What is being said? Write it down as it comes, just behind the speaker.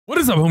What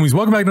is up, homies?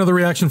 Welcome back to another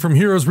reaction from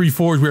Heroes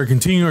Reforged. We are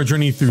continuing our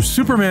journey through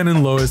Superman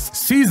and Lois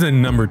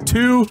season number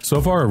 2. So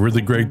far, a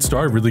really great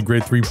start, really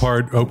great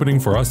 3-part opening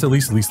for us, at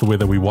least the way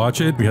that we watch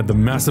it. We had the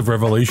massive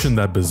revelation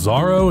that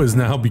Bizarro is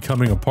now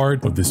becoming a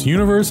part of this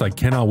universe. I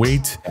cannot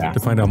wait to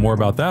find out more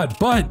about that.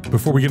 But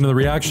before we get into the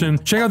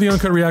reaction, check out the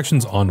uncut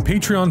reactions on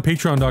Patreon,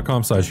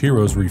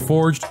 patreon.com/Heroes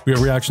Reforged. We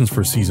have reactions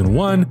for season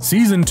 1,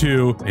 season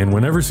 2, and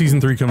whenever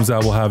season 3 comes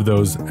out, we'll have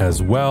those as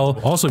well.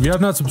 Also, if you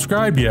have not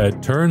subscribed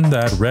yet, turn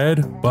that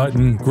red button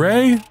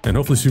gray, and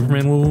hopefully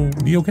Superman will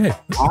be okay.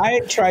 I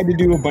tried to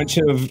do a bunch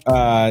of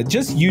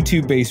just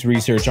YouTube-based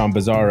research on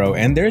Bizarro,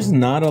 and there's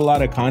not a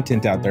lot of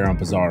content out there on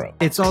Bizarro.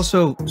 It's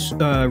also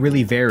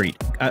really varied.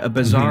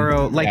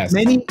 Bizarro, like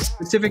many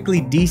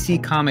specifically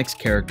DC Comics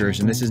characters,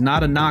 and this is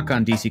not a knock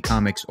on DC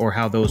Comics or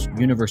how those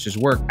universes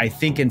work. I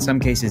think in some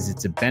cases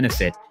it's a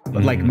benefit,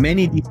 but like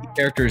many DC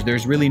characters,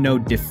 there's really no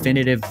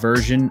definitive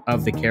version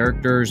of the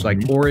characters, like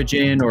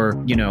origin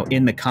or, you know,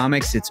 in the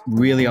comics, it's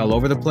really all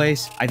over the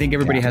place. I think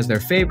everybody has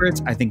their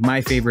favorites. I think my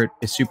favorite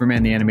is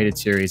Superman the Animated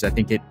Series. I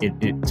think it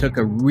took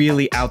a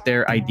really out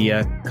there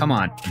idea. Come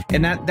on.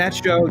 And that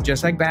show,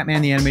 just like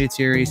Batman the Animated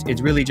Series, it's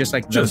really just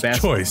like the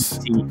best choice.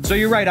 So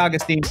you're right,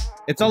 Augustine.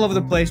 It's all over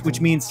the place, which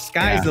means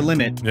sky's the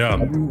limit.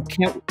 Yeah.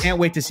 Can't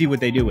wait to see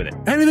what they do with it.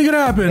 Anything could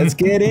happen. Let's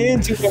get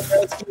into it,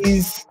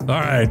 Ruskies.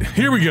 All right,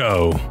 here we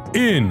go.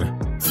 In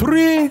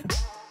 3,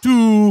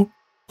 2,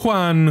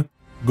 1,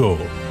 go.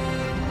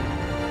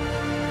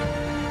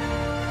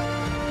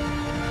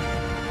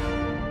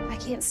 I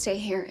can't stay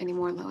here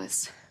anymore,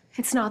 Lois.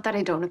 It's not that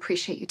I don't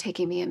appreciate you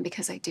taking me in,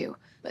 because I do,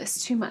 but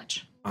it's too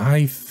much.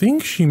 I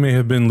think she may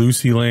have been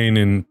Lucy Lane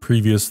in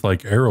previous,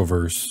 like,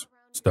 Arrowverse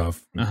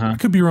stuff. I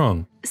could be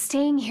wrong.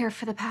 Staying here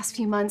for the past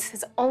few months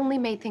has only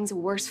made things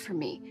worse for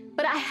me.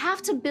 But I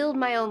have to build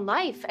my own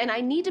life, and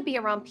I need to be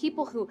around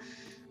people who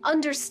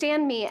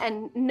understand me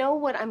and know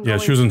what I'm going through. Yeah,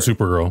 she was in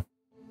Supergirl.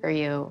 Are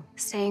you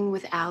staying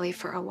with Allie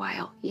for a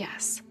while?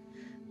 Yes.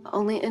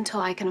 Only until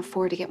I can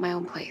afford to get my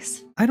own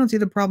place. I don't see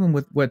the problem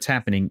with what's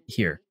happening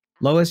here.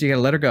 Lois, you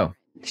gotta let her go.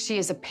 She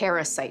is a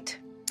parasite.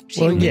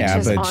 She Well, reaches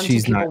yeah, but onto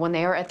she's people not. when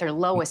they are at their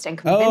lowest and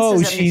convinces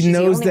them that she she's the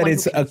knows only that one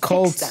it's who can a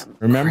cult. fix them.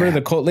 Remember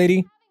the cult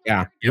lady?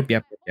 Yeah. Yep.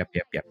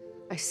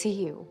 I see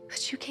you.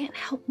 But you can't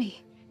help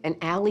me. And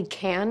Allie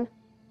can.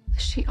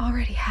 She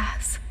already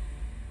has.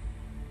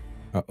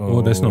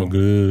 Oh, that's not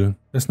good.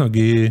 That's not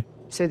good.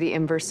 So the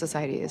Inverse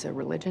Society is a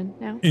religion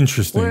now?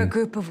 Interesting. We're a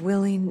group of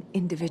willing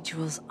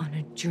individuals on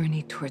a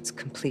journey towards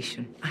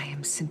completion. I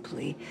am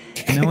simply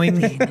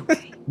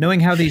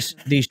knowing how these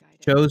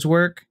shows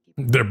work.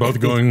 They're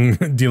both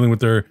dealing with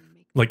their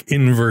like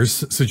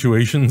inverse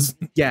situations.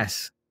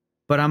 Yes,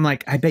 but I'm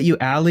like, I bet you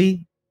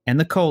Allie and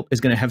the cult is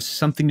going to have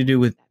something to do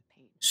with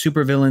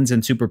supervillains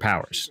and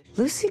superpowers.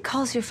 Lucy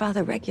calls your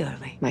father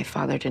regularly. My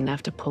father didn't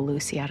have to pull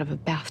Lucy out of a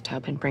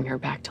bathtub and bring her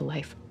back to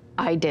life.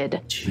 I did.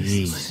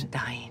 Lucy wasn't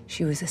dying.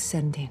 She was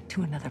ascending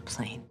to another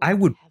plane. I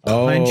would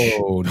punch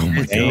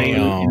this lady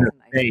in the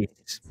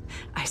face.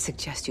 I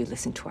suggest you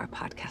listen to our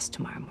podcast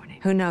tomorrow morning.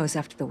 Who knows,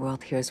 after the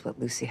world hears what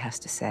Lucy has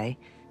to say,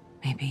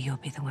 maybe you'll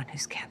be the one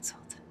who's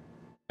canceled.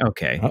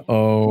 Okay.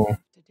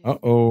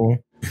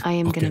 I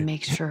am going to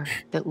make sure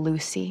that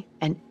Lucy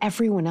and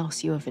everyone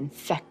else you have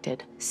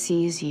infected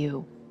sees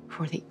you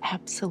for the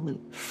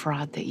absolute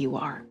fraud that you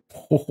are.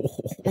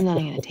 And then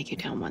I'm going to take you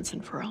down once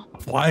and for all.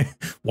 Why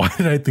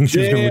did I think she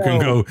was going to look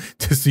and go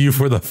to see you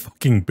for the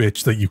fucking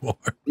bitch that you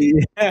are? Yeah.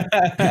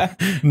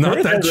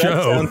 Not that show.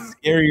 That sounds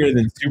scarier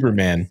than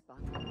Superman.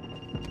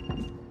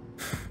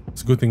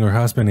 It's a good thing her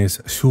husband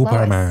is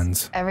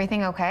Superman's. Lois,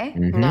 everything okay?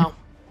 No,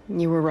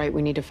 you were right.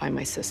 We need to find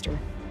my sister.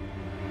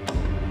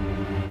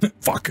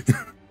 Fuck.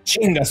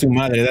 Chinga su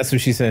madre. That's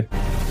what she said.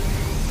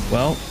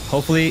 Well,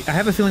 hopefully, I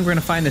have a feeling we're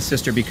gonna find this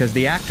sister because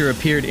the actor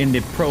appeared in the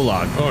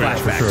prologue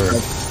flashback. Yeah,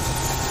 for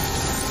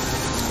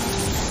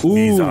sure.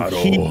 Ooh,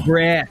 heat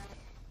breath.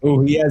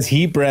 Oh, he has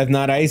heat breath,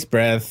 not ice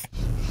breath.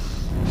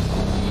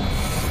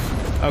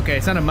 Okay,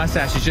 it's not a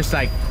mustache. It's just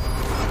like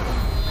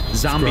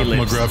zombie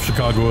lips. McGruff,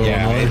 Chicago,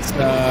 Illinois.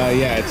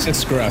 It's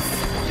just scruff.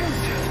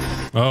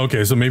 Oh,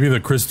 okay, so maybe the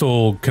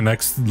crystal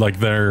connects like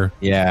their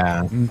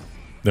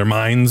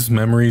minds,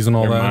 memories, and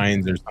all that.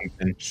 Minds or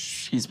something.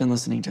 She's been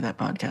listening to that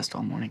podcast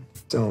all morning.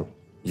 Don't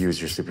use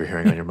your super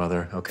hearing on your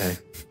mother, okay?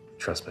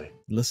 Trust me.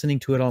 Listening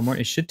to it all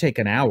morning. It should take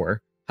an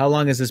hour. How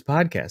long is this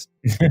podcast?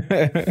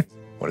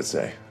 What'd it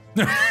say?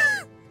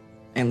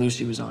 And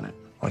Lucy was on it.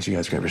 Why don't you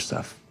guys grab your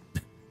stuff?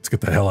 Let's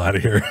get the hell out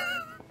of here.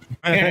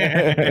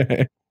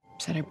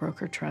 Said I broke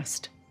her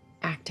trust,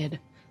 acted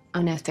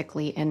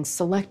unethically, and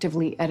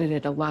selectively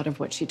edited a lot of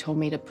what she told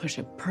me to push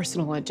a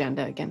personal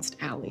agenda against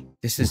Allie.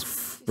 This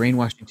is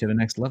brainwashing to the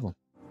next level.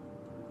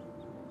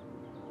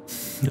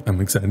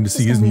 I'm excited to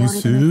see his new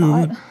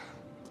suit.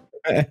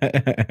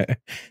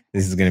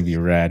 This is gonna be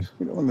rad.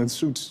 You know, and that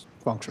suit's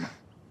functional.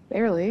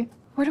 Barely.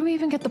 Where do we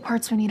even get the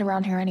parts we need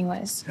around here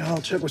anyways? Yeah,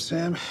 I'll check with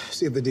Sam,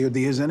 see if the DOD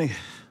has any.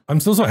 I'm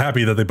still so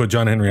happy that they put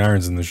John Henry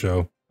Irons in the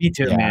show. Me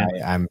too,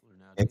 man.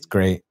 It's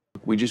great.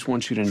 We just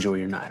want you to enjoy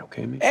your night,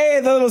 okay, man? Hey,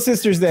 the little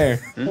sister's there.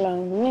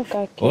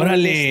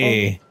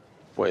 Órale.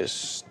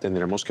 Pues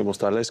tendremos que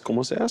mostrarles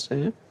cómo se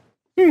hace,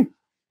 ¿eh?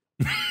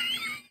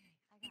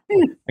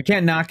 I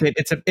can't knock it.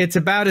 It's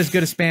about as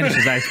good a Spanish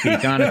as I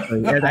speak,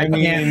 honestly. I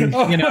mean,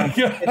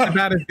 it's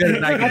about as good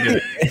as I can do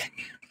it.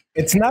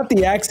 It's not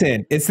the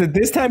accent. It's that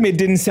this time it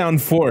didn't sound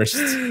forced,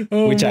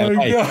 which I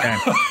like.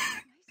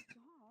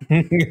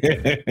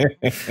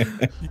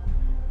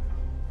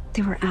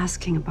 They were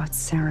asking about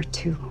Sarah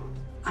too.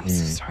 I'm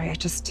so sorry.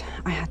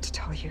 I had to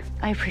tell you.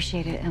 I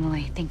appreciate it,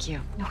 Emily. Thank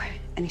you.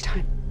 Okay,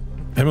 anytime.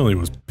 Emily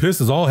was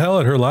pissed as all hell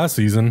at her last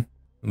season.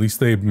 At least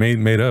they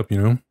made up,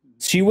 you know?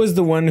 She was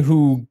the one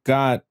who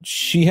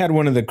she had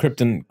one of the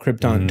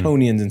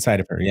Kryptonians inside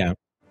of her, yeah.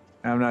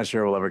 I'm not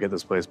sure we'll ever get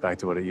this place back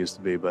to what it used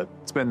to be, but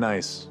it's been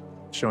nice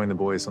showing the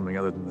boys something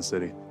other than the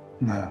city.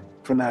 Nah,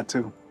 for Nat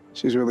too.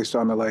 She's really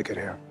starting to like it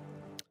here.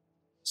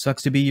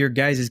 Sucks to be your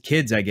guys'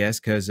 kids, I guess,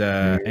 because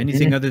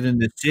anything other than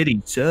the city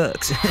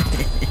sucks.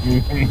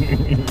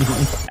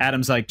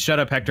 Adam's like, shut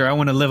up, Hector. I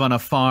want to live on a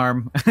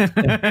farm.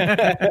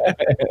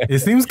 It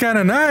seems kind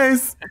of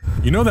nice.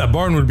 You know that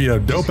barn would be a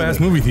dope-ass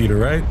movie theater,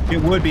 right?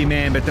 It would be,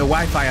 man, but the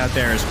Wi-Fi out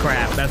there is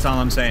crap. That's all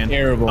I'm saying.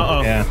 Terrible.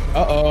 Uh-oh. Yeah.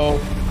 Uh-oh.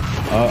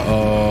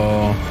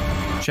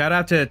 Uh-oh. Shout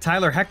out to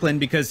Tyler Hecklin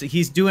because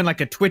he's doing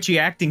like a twitchy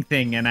acting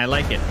thing, and I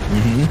like it.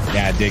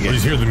 Yeah, I dig it.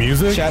 Did you hear the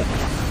music? Shout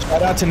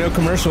out to No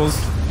Commercials.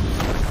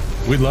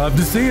 We'd love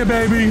to see it,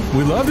 baby.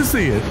 We'd love to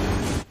see it.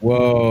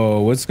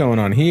 Whoa, what's going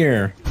on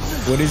here?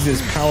 What is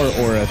this power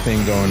aura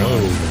thing going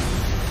on?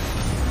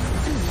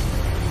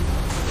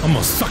 I'm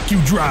gonna suck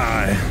you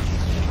dry.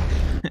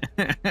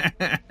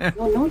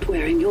 You're not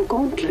wearing your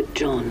gauntlet,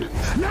 John.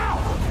 No!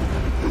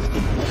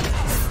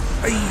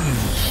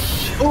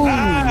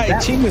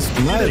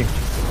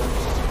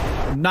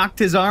 Knocked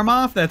his arm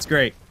off? That's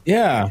great.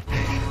 Yeah.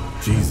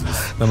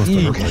 Jesus, that must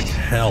have looked like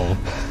hell.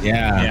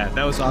 Yeah. Yeah,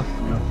 that was awesome.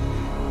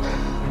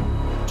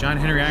 John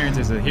Henry Irons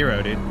is a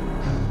hero, dude.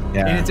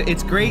 Yeah. And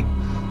it's great.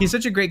 He's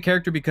such a great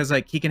character because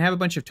like he can have a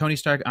bunch of Tony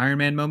Stark Iron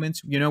Man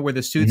moments, you know, where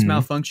the suit's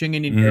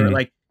malfunctioning and you're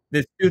like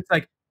the suit's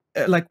like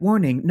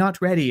warning,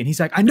 not ready, and he's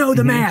like, I know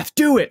the math,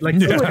 do it. Like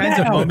those kinds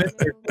of moments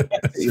are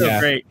so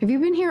great. Have you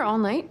been here all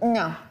night?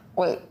 No.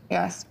 Wait,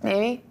 yes,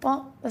 maybe.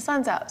 Well, the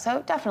sun's out,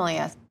 so definitely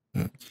yes.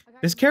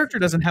 This character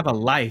doesn't have a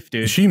life,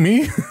 dude. Is she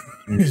me?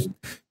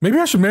 Maybe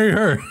I should marry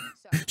her.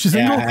 She's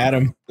single. Yeah,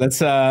 Adam. Let's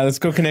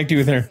go connect you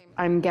with her.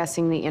 I'm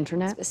guessing the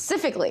internet.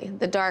 Specifically,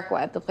 the dark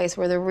web, the place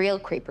where the real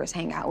creepers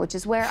hang out, which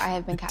is where I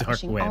have been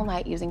catfishing all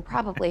night using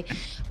probably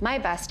my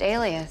best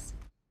alias.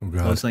 Oh,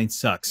 God. Lois Lane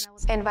sucks.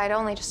 Invite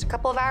only, just a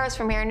couple of hours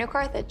from here in New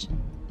Carthage.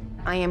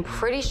 I am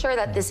pretty sure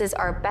that this is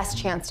our best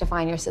chance to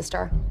find your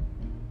sister.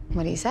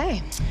 What do you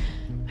say?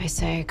 I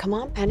say, come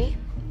on, Penny.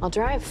 I'll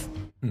drive.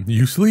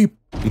 You sleep.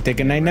 You take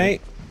a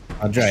night-night?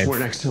 I'll drive. Swear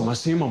next time I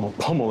see him, I'm gonna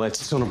pummel that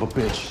son of a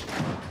bitch.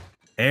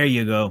 There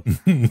you go.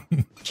 Can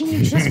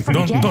you just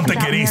forget don't take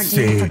about it Mayor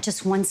easy. Dean for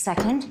just 1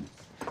 second?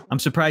 I'm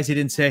surprised he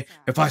didn't say,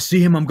 if I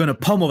see him, I'm gonna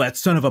pummel that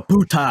son of a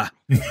puta.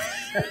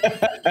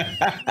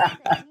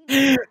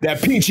 That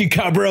peachy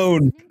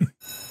cabron.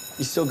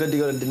 You still good to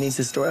go to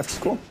Denise's store after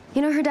school?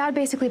 You know, her dad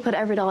basically put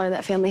every dollar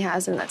that family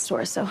has in that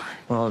store, so.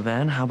 Well,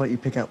 then, how about you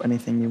pick out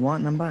anything you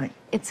want and I'm buying?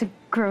 It's a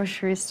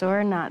grocery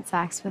store, not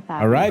Saks Fifth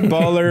Avenue. All right,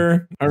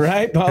 baller. All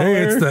right,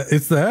 baller. Hey,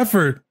 it's the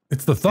effort.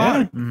 It's the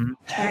thought.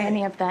 Try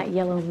any of that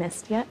yellow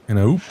mist yet? And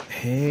oop.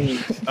 Hey.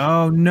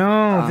 Oh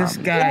no, this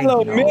guy.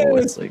 Yellow mist.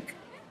 It's like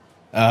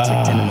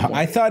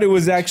I thought it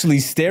was actually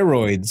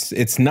steroids.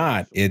 It's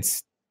not.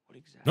 It's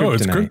No,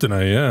 it's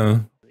kryptonite, yeah.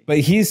 But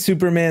he's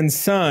Superman's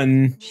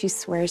son. She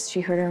swears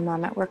she heard her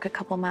mom at work a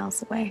couple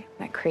miles away. Isn't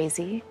that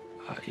crazy?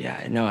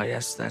 yeah, no, I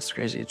guess that's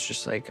crazy. It's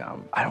just like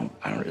I don't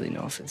really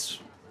know if it's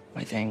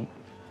my thing.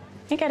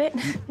 I get it.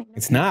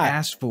 It's not.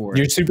 Ask for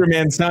You're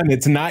Superman's son.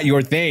 It's not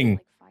your thing.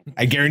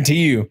 I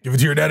guarantee you. Give it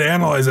to your dad to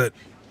analyze it.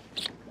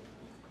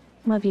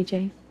 Love you,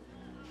 Jay.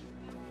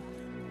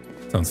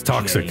 Sounds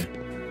toxic.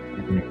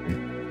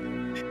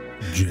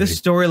 This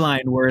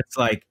storyline where it's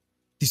like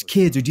these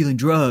kids are dealing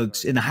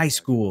drugs in the high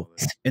school,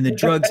 and the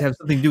drugs have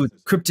something to do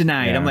with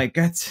kryptonite. Yeah. I'm like,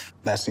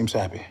 that seems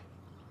happy.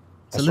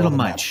 It's a little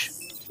much.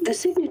 The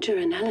signature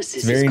analysis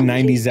It's very is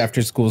 90s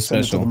after school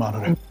special.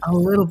 A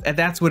little.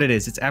 That's what it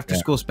is. It's after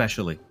school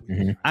specially.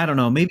 I don't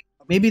know.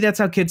 Maybe that's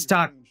how kids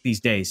talk these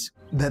days.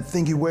 That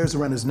thing he wears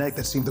around his neck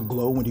that seemed to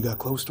glow when you got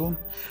close to him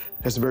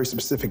has a very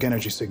specific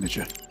energy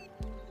signature,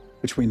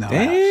 which we now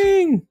have.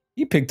 Dang.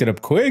 You picked it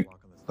up quick.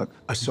 Look,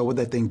 I saw what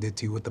that thing did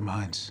to you with the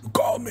mines.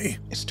 Call me.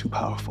 It's too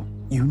powerful.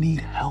 You need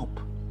help.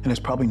 And there's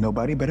probably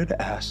nobody better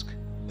to ask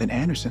than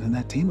Anderson and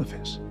that team of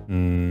his.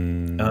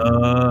 The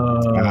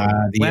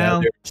well,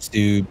 other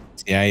dude.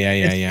 Yeah.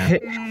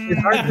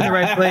 It's hard in the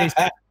right place.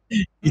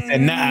 He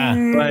said, nah.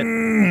 But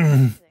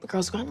The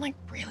girl's gotten like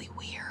really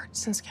weird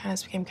since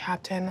Candace became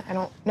captain.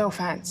 No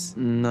offense.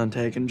 None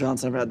taken.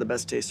 John's never had the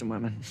best taste in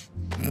women.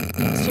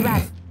 It's too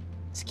bad.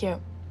 It's cute.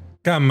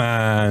 Come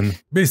on.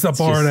 Be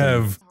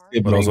supportive.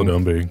 But also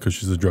don't be, because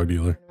she's a drug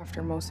dealer.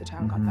 After most of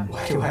town got that.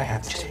 Why do I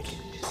have to take it?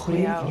 Put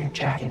it in your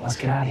jacket. Let's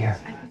get out of here.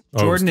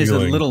 Jordan is a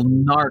little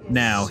narc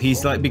now.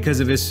 He's like, because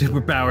of his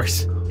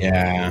superpowers.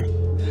 Yeah.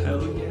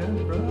 Hell yeah,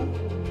 bro.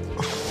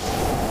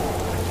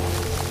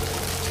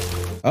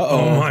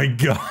 Oh my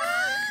god.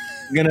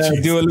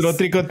 Gonna do a little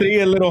trick or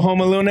treat, a little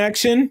Home Alone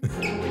action.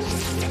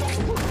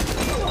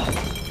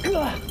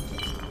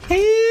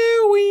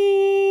 Here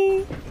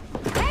we.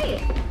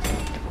 Hey!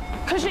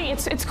 Cushy,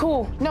 it's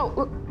cool.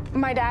 No,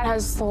 my dad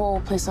has the whole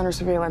place under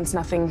surveillance.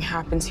 Nothing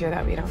happens here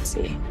that we don't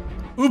see.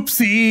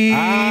 Oopsie.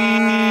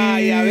 Ah,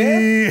 ya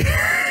ves.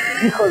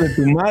 Hijo de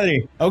tu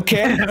madre.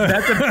 Okay.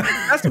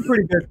 That's a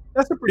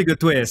pretty good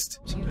twist.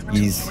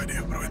 He's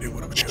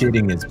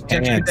shitting his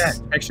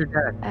pants. Text your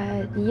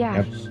dad.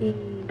 Yeah, Yep.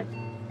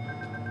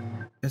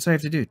 That's what I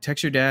have to do.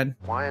 Text your dad.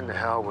 Why in the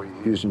hell were you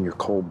using your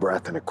cold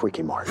breath in a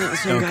quickie mart?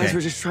 Some guys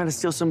were just trying to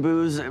steal some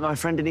booze. My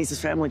friend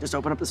Denise's family just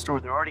opened up the store.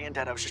 They're already in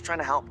debt. I was just trying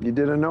to help. You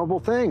did a noble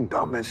thing,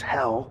 dumb as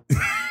hell.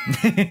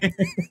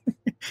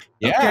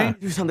 Yeah. Okay.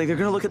 Do something. They're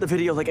gonna look at the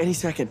video like any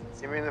second.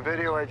 You mean the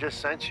video I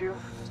just sent you?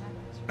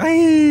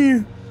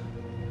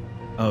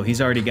 Oh, he's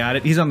already got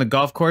it. He's on the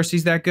golf course.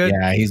 He's that good?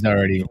 Yeah, he's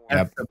already.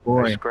 Yep. The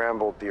boy. I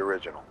scrambled the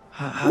original.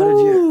 How did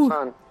you?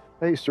 Son,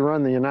 I used to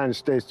run the United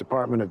States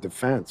Department of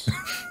Defense.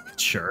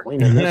 Sure.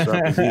 Cleaning this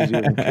up is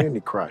easier than Candy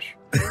Crush.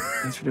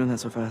 Thanks for doing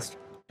that so fast.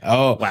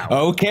 Oh, wow.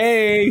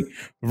 Okay.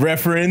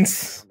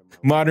 Reference.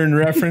 Modern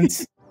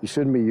reference. You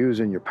shouldn't be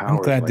using your powers. I'm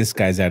glad like this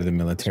guy's out of the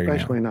military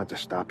especially now. not to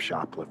stop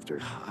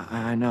shoplifters.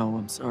 I know.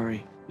 I'm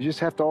sorry. You just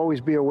have to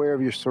always be aware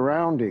of your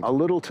surroundings. A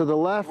little to the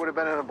left would have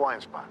been in a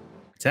blind spot.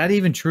 Is that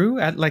even true?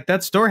 Like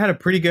that store had a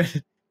pretty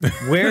good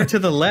where to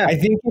the left. I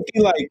think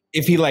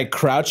if he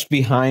crouched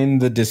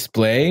behind the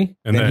display,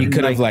 and then he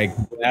could have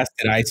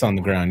blasted ice on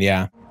the ground.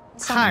 Yeah.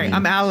 Hi,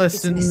 I'm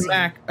Allison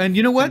Mack. And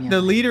you know what? The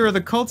leader of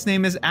the cult's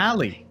name is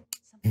Allie.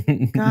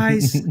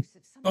 Guys.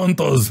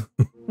 Tontos.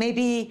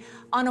 Maybe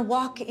on a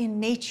walk in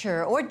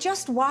nature or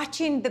just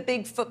watching the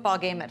big football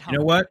game at home. You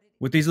know what?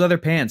 With these leather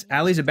pants,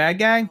 Allie's a bad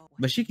guy,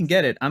 but she can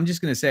get it. I'm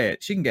just going to say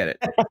it. She can get it.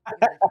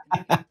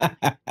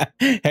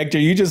 Hector,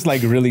 you just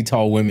like really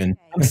tall women.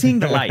 I'm seeing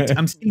the light.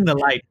 I'm seeing the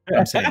light.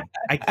 I'm saying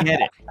I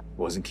get it.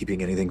 Wasn't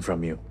keeping anything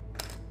from you.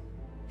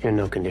 You're in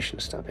no condition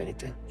to stop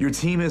anything. Your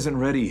team isn't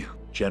ready,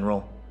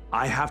 General.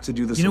 I have to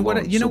do this You know alone.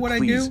 what? You know what I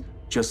do?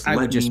 Just I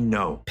let would just me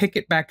know. Pick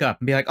it back up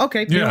and be like,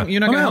 okay, you're not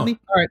Oh, gonna help me.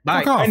 All right,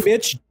 bye, Fuck off.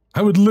 Bitch.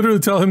 I would literally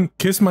tell him,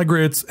 kiss my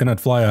grits, and I'd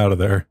fly out of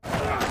there.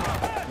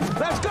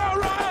 Let's go,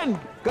 run!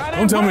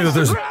 Don't tell me that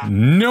there's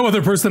no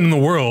other person in the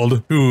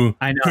world who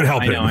could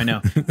help him. I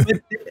know.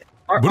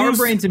 Our Bruce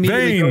brains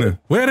immediately Wayne,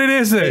 where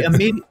is it?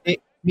 They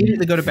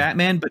immediately go to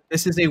Batman, but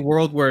this is a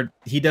world where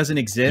he doesn't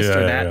exist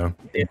or that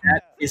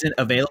isn't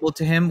available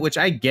to him, which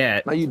I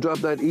get. Now you drop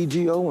that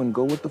EGO and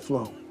go with the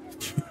flow.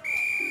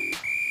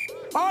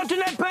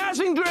 Alternate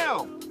passing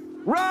drill.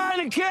 Ryan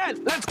and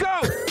Kent, let's go.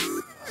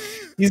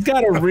 He's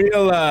got a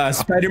real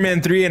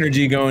Spider-Man 3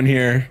 energy going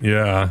here.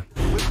 Yeah.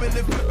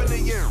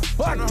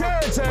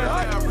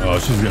 Oh,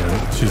 she's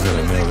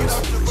gonna know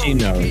this. She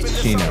knows.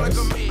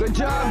 Good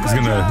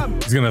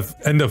job. He's gonna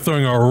end up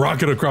throwing a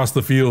rocket across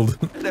the field.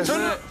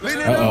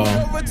 Uh-oh.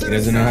 He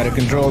doesn't know how to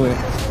control it.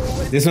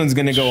 This one's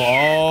gonna go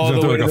all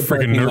the way to like a the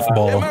freaking Nerf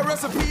ball.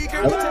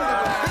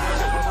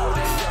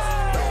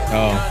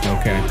 Oh,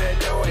 okay.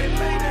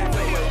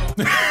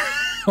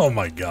 Oh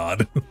my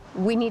god.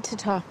 We need to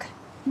talk.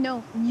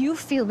 No, you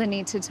feel the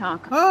need to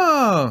talk.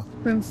 Oh.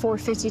 Room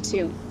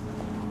 452.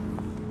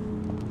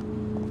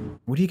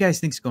 What do you guys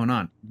think's going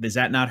on? Is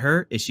that not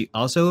her? Is she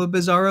also a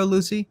Bizarro,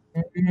 Lucy?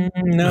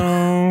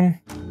 No.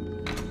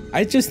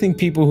 I just think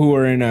people who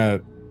are in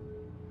a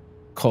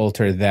cult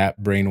are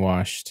that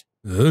brainwashed.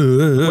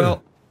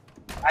 Well,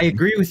 I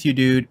agree with you,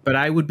 dude, but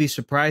I would be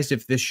surprised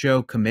if this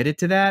show committed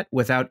to that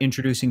without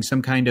introducing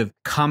some kind of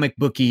comic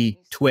booky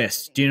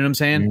twist. Do you know what I'm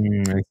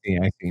saying? I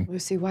see.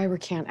 Lucy, why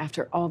recant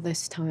after all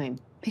this time?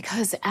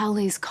 Because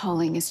Allie's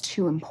calling is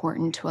too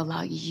important to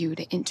allow you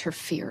to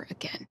interfere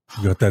again.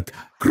 You got that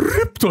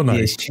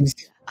kryptonite.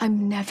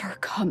 I'm never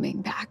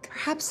coming back.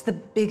 Perhaps the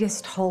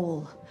biggest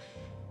hole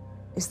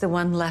is the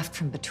one left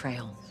from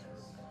betrayal.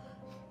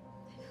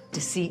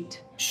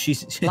 Deceit.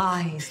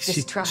 Lies,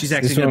 distrust. She's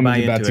actually This going to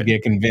buy woman's about into to it.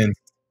 get convinced.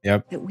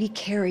 Yep. That we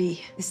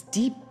carry this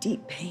deep,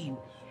 deep pain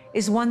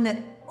is one that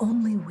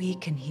only we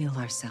can heal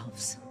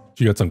ourselves.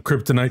 She got some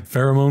kryptonite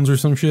pheromones or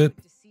some shit.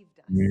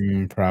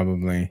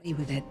 Probably.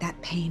 With it,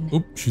 that pain.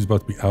 Oop, she's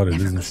about to be outed,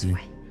 isn't she?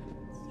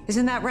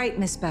 Isn't that right,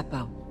 Miss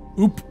Beppo?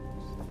 Oop.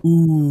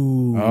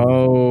 Ooh.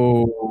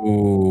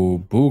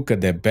 Oh, Buca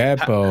de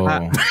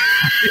Beppo.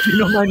 You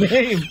know my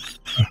name.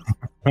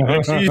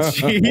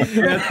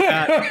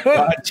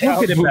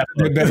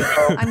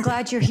 I'm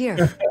glad you're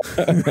here,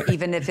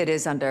 even if it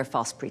is under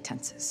false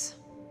pretenses.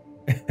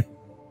 I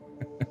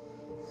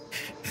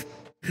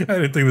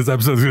didn't think this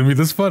episode was going to be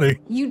this funny.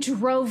 You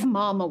drove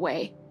Mom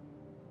away.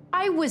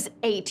 I was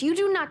 8. You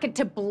do not get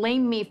to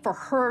blame me for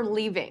her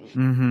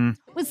leaving.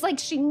 It was like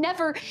she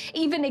never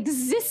even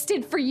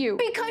existed for you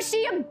because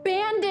she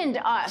abandoned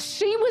us.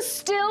 She was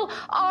still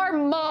our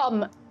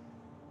mom.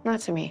 Not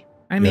to me.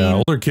 I mean,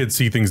 older kids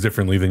see things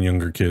differently than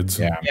younger kids.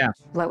 Yeah.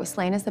 Lois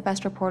Lane is the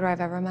best reporter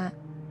I've ever met.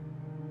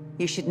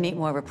 You should meet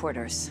more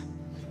reporters.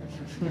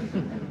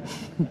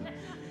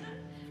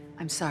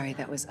 I'm sorry,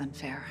 that was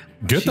unfair.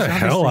 Get the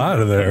hell out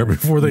of there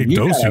before they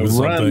dose you with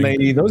something.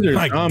 Lady. Those are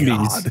My zombies.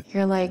 God.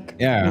 You're like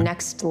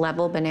next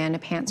level banana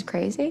pants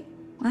crazy.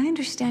 I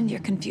understand your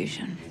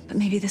confusion, but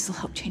maybe this will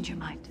help change your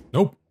mind.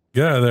 Nope.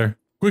 Get out of there.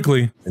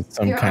 Quickly. It's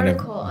some Your kind of.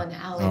 article on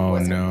Allie Oh,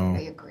 wasn't no. what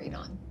they agreed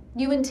on.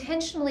 You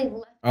intentionally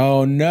left.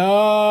 Oh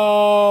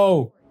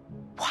no!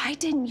 Why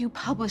didn't you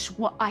publish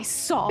what I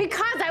saw?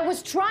 Because I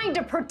was trying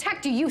to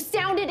protect you. You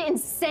sounded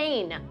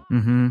insane.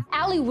 Mm-hmm.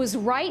 Allie was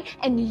right,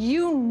 and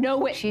you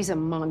know it. She's a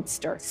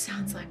monster.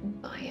 Sounds like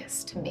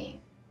bias to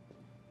me.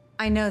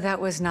 I know that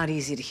was not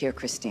easy to hear,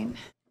 Christine.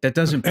 That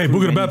doesn't. Hey,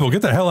 Booga Beppo,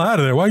 get the hell out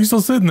of there. Why are you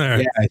still sitting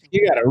there? Yeah,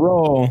 you gotta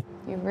roll.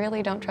 You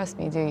really don't trust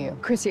me, do you?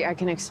 Chrissy, I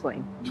can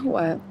explain.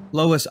 What?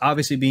 Lois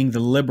obviously being the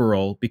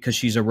liberal because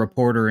she's a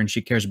reporter and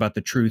she cares about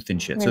the truth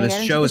and shit. So this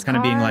show is kind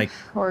of being like,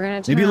 we're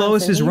gonna maybe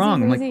Lois is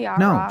wrong. I'm like, yacht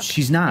no, rock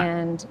she's not.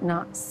 And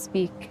not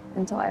speak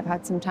until I've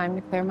had some time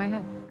to clear my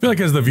head. I feel like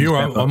as the viewer,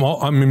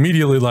 I'm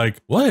immediately like,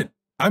 what?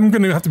 I'm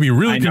going to have to be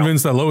really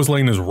convinced that Lois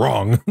Lane is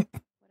wrong.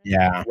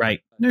 Yeah.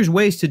 Right. There's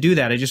ways to do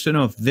that. I just don't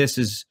know if this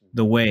is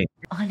the way.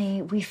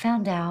 Honey, we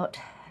found out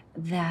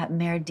that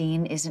Mayor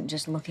Dean isn't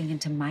just looking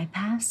into my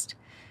past,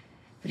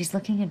 but he's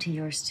looking into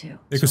yours too.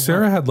 Because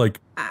Sarah had like...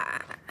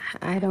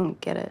 I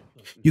don't get it.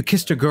 You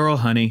kissed a girl,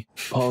 honey.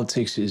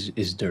 Politics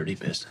is dirty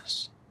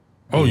business.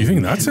 Oh, you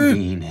think that's it?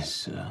 Dean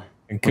is,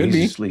 it could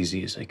be as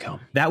sleazy as they come.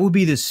 That would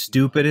be the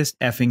stupidest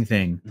effing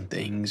thing.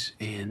 Things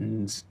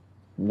and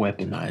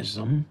weaponize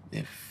them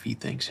if he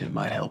thinks it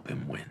might help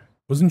him win.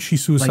 Wasn't she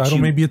suicidal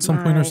maybe at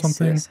some point or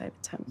something?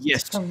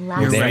 Yes. You're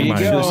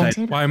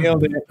right. Why I'm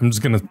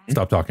just going to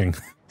stop talking.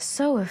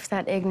 So if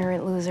that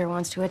ignorant loser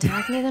wants to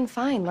attack me, then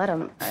fine, let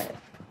him.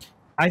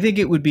 I think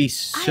it would be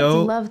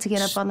so I'd love to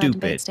get up on that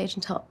debate stupid stage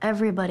and tell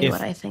everybody if- what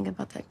I think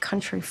about that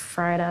country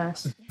fried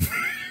ass.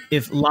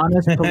 if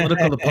Lana's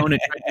political opponent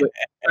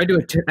tried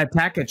to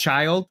attack a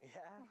child,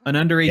 an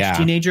underage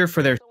teenager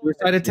for their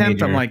suicide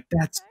attempt. I'm like,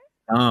 that's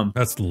dumb.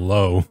 That's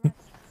low.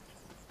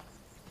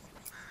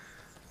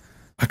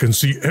 I can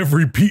see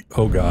every piece.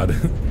 Oh, God.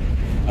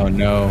 Oh,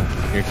 no.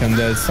 Here come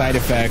the side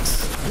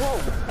effects.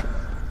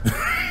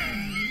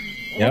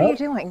 What are you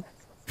doing?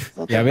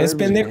 ¿Ya ves,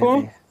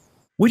 pendejo?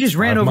 We just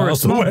ran 5 over a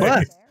miles small away.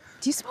 bus.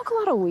 Do you smoke a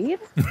lot of weed?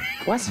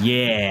 What?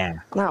 Yeah.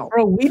 No.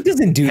 Bro, weed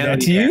doesn't do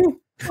that to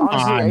you.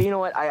 Honestly, you know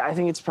what? I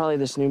think it's probably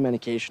this new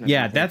medication.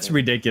 Yeah, that's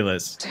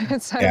ridiculous.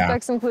 Side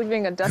effects include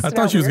being a dusted I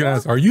thought she was going to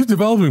ask, are you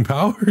developing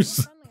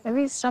powers?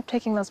 Maybe stop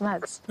taking those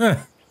meds. Yeah.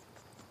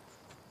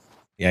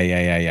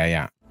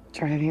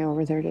 Driving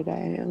over there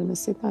today, I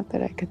honestly thought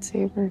that I could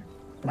save her.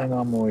 My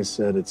mom always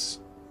said it's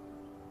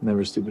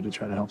never stupid to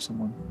try to help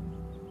someone.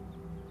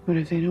 What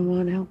if they don't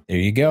want help? There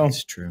you go.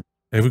 It's true.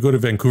 Hey, if we go to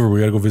Vancouver,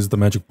 we got to go visit the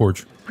Magic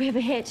Porch. We have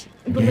a hit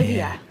in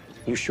Bolivia.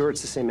 You sure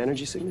it's the same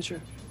energy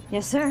signature?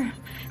 Yes, sir.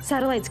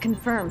 Satellites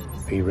confirmed.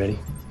 Are you ready?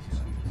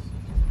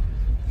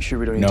 You sure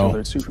we don't need to tell her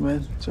it's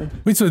Superman, sir?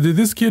 Wait, so did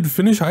this kid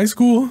finish high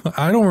school?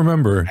 I don't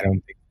remember. I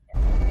don't think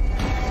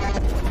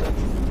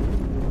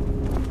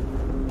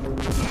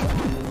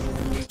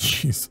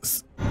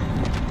Jesus.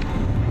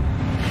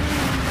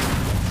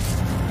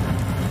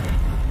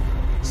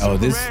 Oh,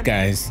 this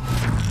guy's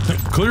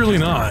clearly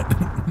not.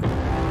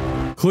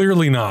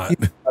 Clearly not.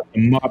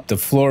 Mop the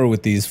floor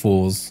with these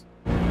fools.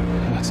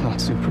 That's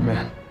not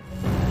Superman.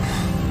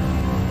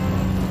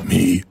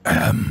 Me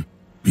am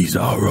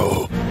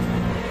Bizarro.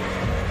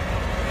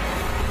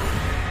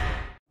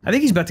 I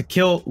think he's about to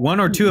kill one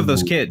or two of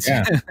those kids.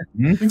 Yeah.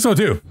 I think so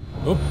too.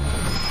 Oh,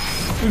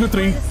 we got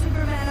 3.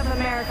 Superman of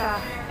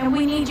America, and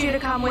we need you to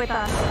come with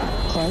us.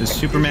 The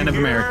Superman of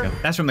America.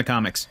 That's from the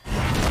comics.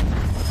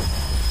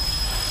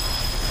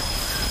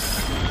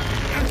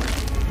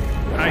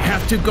 I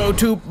have to go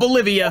to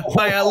Bolivia.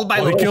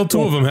 They killed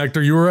 2 of them,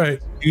 Hector. You were right.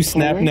 You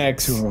snap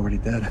necks. 2 are already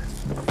dead.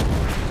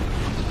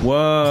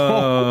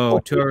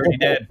 Whoa. 2 already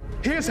dead.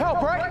 Here's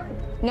help, right?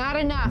 Not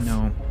enough.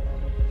 No.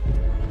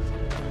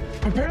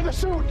 Prepare the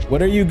suit.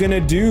 What are you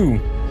gonna do?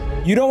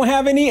 You don't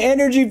have any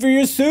energy for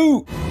your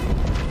suit.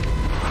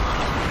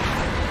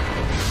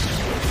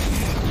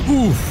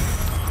 Oof.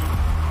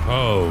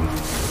 Oh.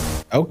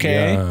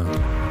 Okay.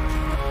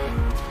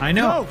 Yeah. I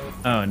know.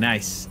 Oh,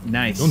 nice.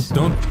 Nice.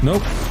 Nope.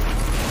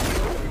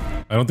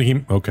 I don't think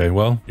he... Okay,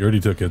 well, you already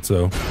took it,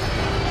 so...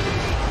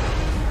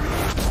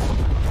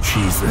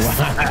 Jesus.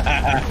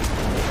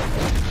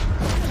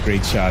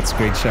 Great shots.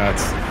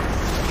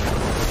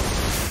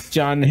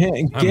 John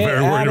Henry. I'm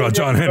very worried about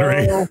John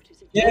Henry.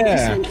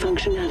 Yeah.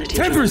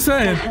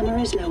 10%? Hammer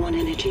is low on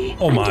energy.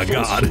 Oh my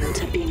God.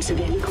 Have been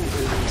severely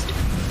compromised.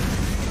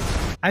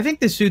 I think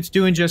this suit's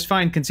doing just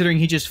fine considering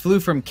he just flew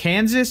from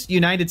Kansas,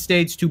 United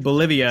States to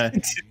Bolivia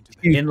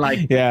in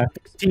like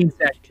 15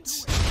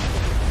 seconds.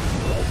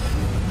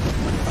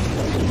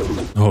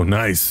 Oh,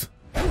 nice.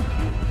 3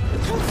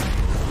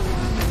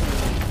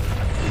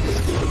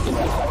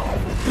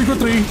 for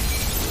 3.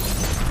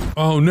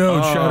 Oh no,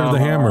 it shattered the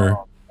hammer.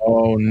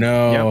 Oh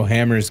no,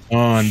 Hammer's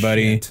gone,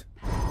 buddy.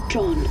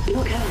 John,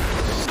 look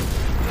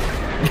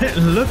out.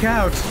 Look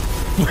out.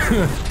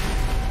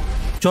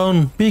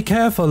 John, be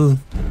careful.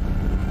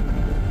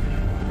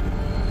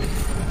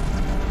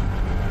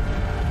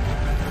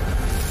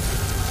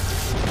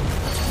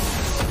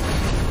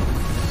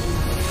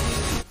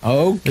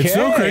 Okay. It's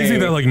so crazy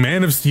that like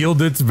Man of Steel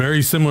did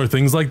very similar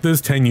things like this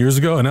 10 years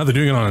ago, and now they're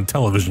doing it on a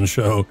television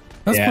show.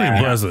 That's pretty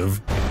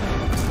impressive.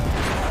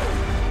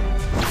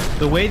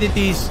 The way that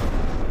these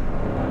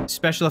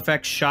special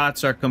effects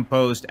shots are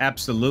composed,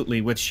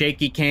 absolutely, with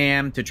shaky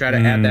cam to try to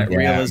add that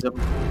realism.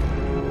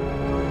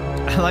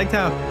 I liked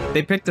how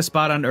they picked a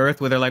spot on Earth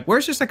where they're like,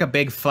 where's just like a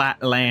big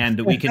flat land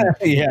that we can...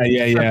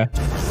 yeah.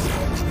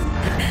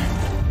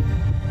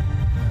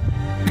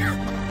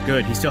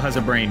 Good, he still has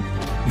a brain.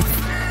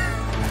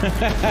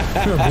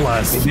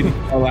 Bless. He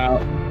didn't fall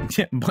out.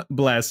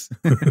 Bless.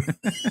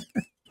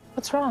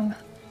 What's wrong?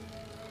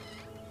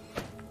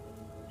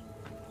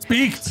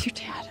 Speak. It's your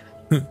dad.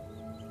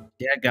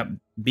 Dad got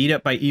beat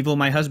up by evil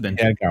my husband.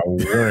 Dad got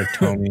worked,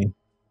 Tony.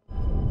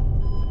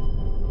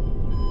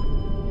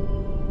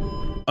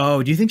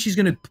 Oh, do you think she's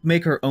gonna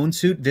make her own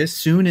suit this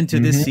soon into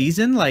this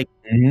season? Like,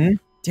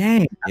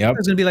 dang, I thought it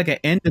was gonna be like an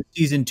end of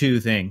season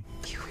 2 thing.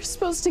 You were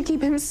supposed to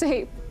keep him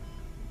safe.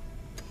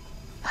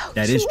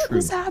 That is Let true.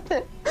 this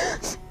happen.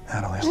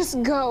 Natalie.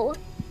 Just go.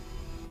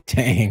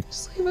 Dang.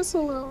 Just leave us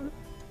alone.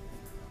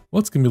 Well,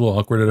 it's gonna be a little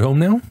awkward at home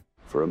now.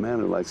 For a man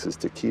who likes his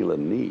tequila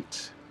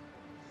neat,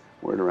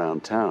 word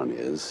around town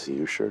is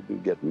you sure do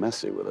get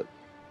messy with it.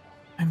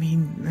 I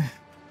mean...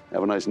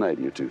 Have a nice night,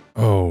 you two.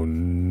 Oh,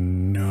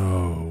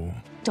 no.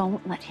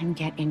 Don't let him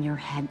get in your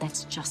head.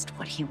 That's just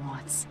what he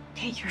wants.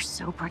 Okay, you're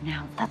sober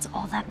now. That's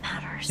all that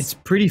matters. It's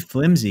pretty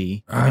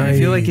flimsy. I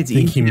feel like it's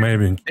think easy. he might have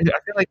been I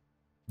feel like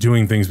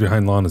doing things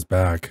behind Lana's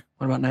back.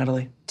 What about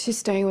Natalie? She's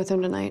staying with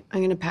him tonight.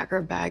 I'm gonna pack her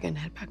a bag and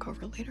head back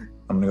over later.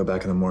 I'm gonna go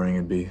back in the morning.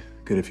 It'd be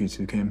good if you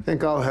two came.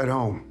 Think I'll head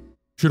home.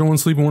 You don't want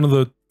to sleep in one of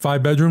the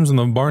 5 bedrooms in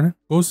the barn?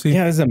 Go see.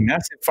 Yeah, it's a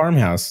massive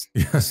farmhouse.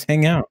 Just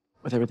hang out.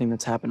 With everything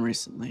that's happened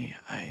recently,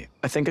 I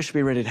think I should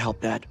be ready to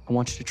help Dad. I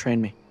want you to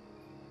train me.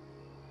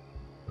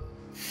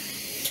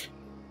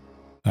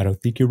 I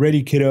don't think you're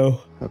ready, kiddo.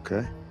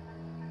 Okay.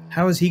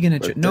 how is he gonna?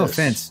 But No this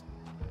offense,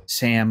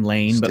 Sam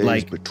Lane, but stays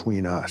like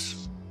between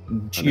us.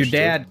 your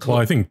dad. Well,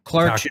 I think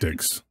Clark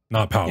tactics,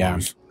 not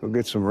powers. Yeah. Go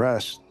get some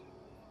rest.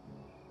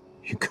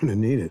 You're gonna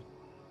need it.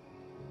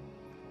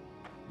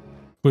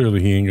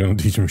 Clearly, he ain't gonna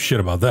teach him shit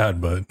about that,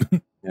 but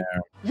yeah.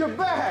 You're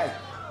bad.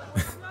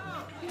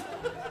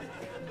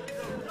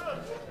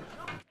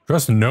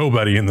 Trust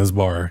nobody in this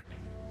bar.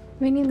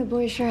 Winnie and the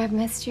boys sure have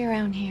missed you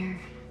around here.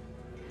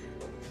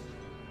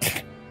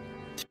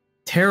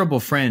 Terrible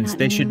friends.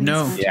 They should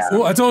know. Yeah.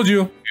 Oh, I told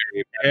you.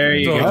 There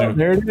you go.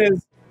 There it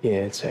is. Yeah,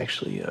 it's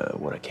actually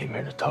what I came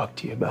here to talk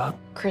to you about.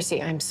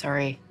 Chrissy, I'm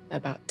sorry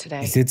about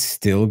today. Is it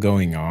still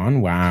going on?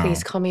 Wow.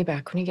 Please call me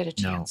back when you get a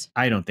chance.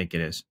 No, I don't think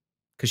it is.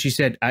 Because she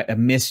said, I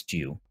missed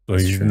you. So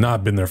he's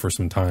not been there for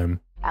some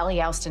time.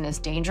 Allie Alston is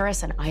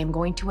dangerous, and I am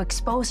going to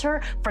expose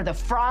her for the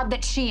fraud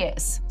that she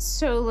is.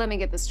 So let me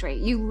get this straight.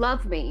 You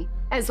love me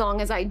as long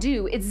as I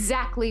do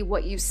exactly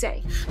what you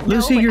say.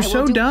 Lucy, but you're I will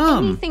so do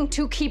dumb. Anything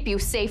to keep you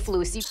safe,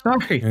 Lucy.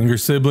 Sorry. Younger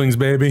siblings,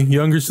 baby.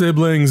 Younger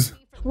siblings.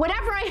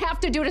 Whatever I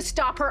have to do to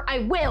stop her, I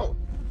will.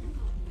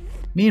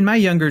 Me and my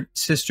younger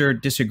sister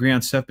disagree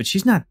on stuff, but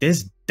she's not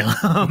this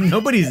dumb.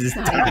 Nobody's this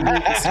dumb.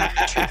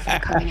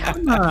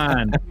 Come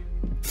on.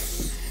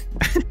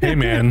 Hey,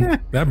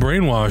 man. That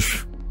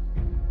brainwash.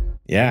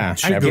 Yeah.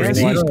 I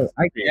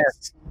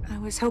guess. I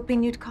was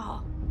hoping you'd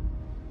call.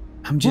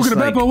 I'm just Look at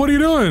like, Beppo. What are you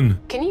doing?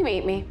 Can you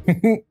meet me?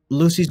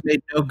 Lucy's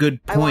made no good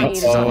I want you points,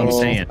 to is all tell I'm me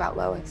saying. about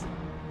Lois.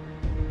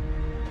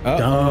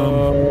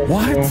 Uh-oh.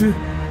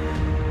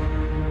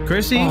 What?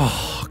 Chrissy?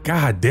 Oh,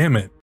 God damn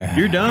it.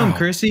 You're dumb,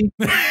 Chrissy.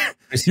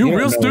 You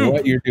real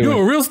stupid. You're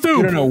a real stupid.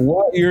 You don't know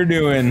what you're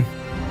doing.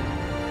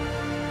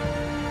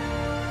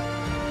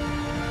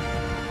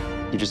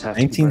 You just have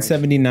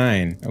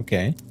 1979.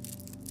 Okay.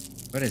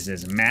 What is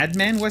this? Mad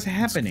Men? What's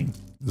happening?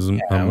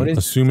 I'm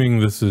assuming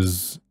this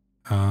is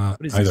is either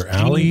this,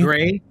 Jean Allie.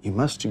 Grey? You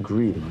must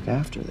agree to look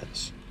after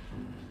this.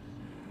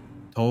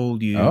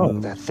 Told you. Oh,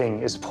 that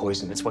thing is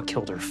poison. It's what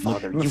killed her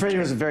father. I'm afraid it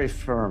was very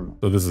firm.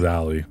 So this is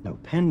Allie. No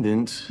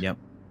pendant. Yep.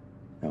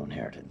 No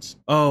inheritance.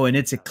 Oh, and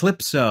it's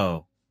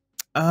Eclipso.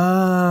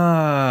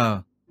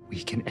 Ah.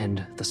 We can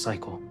end the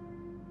cycle.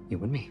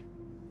 You and me.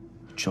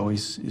 The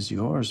choice is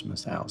yours,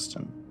 Miss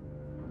Alston.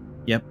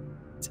 Yep.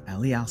 It's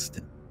Allie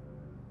Alston.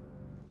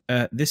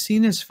 This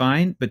scene is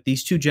fine, but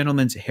these two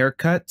gentlemen's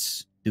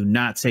haircuts do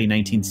not say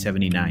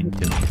 1979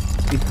 to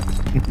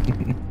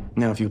me.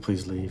 Now, if you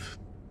please leave.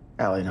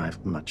 Allie and I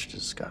have much to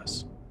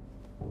discuss.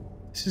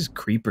 This is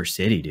Creeper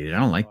City, dude. I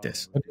don't like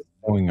this. What is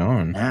going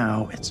on?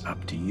 Now it's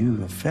up to you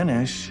to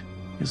finish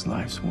his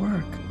life's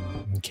work.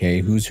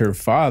 Okay, who's her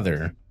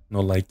father? No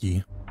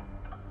likey.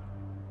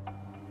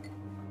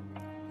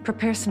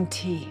 Prepare some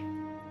tea.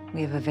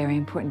 We have a very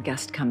important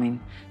guest coming,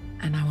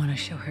 and I want to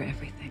show her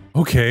everything.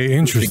 Okay,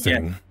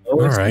 interesting. All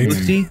Lois, right.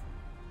 Lucy?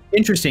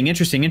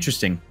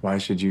 Interesting. Why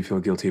should you feel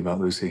guilty about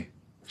Lucy?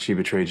 She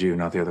betrayed you,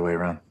 not the other way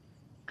around.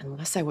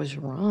 Unless I was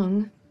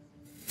wrong.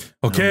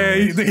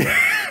 Okay.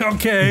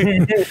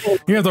 Okay.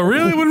 You have to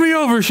really win me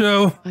over,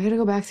 show. I gotta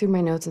go back through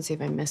my notes and see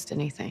if I missed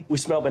anything. We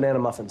smell banana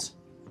muffins.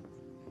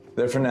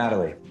 They're for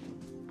Natalie.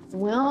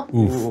 Well,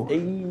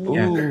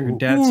 Yeah, her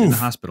dad's in the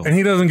hospital. And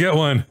he doesn't get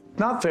one.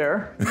 Not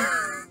fair.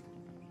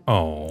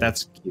 Oh.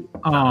 That's cute.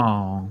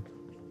 Oh.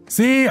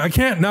 See, I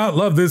can't not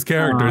love this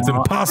character. It's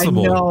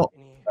impossible.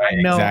 I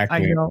know.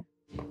 Exactly.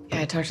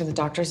 yeah, I talked to the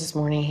doctors this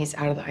morning. He's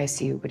out of the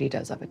ICU, but he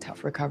does have a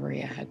tough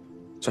recovery ahead.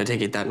 So I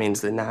take it that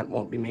means that Nat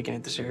won't be making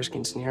it this year's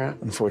quinceanera?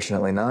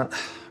 Unfortunately not.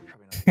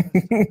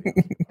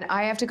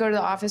 I have to go to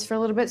the office for a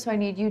little bit, so I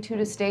need you two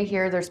to stay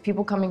here. There's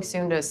people coming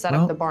soon to set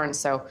Well, up the barn,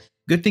 so.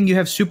 Good thing you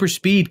have super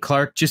speed,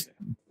 Clark. Just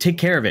take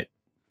care of it.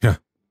 Yeah.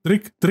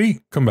 Three,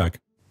 come back.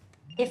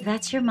 If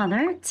that's your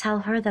mother, tell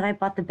her that I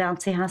bought the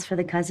bouncy house for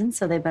the cousins,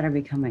 so they better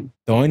be coming.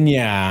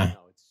 Doña.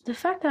 The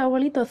fact that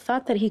Abuelito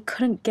thought that he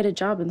couldn't get a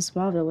job in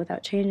Smallville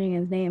without changing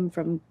his name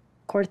from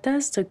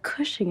Cortez to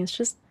Cushing is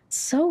just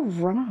so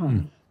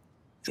wrong.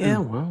 Yeah,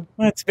 well,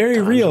 it's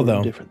very real,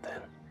 though. Different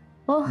then.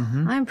 Well,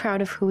 I'm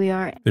proud of who we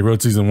are. They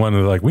wrote season 1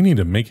 and they're like, we need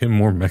to make him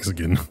more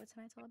Mexican.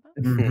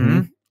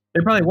 They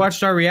probably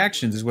watched our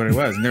reactions, is what it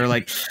was, and they were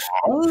like,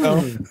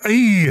 "Oh,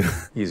 hey.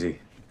 Easy.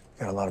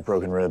 Got a lot of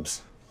broken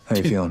ribs. How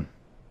you feeling?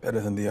 Better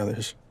than the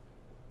others.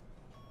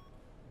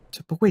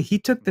 So, but wait, he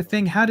took the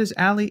thing. How did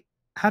Allie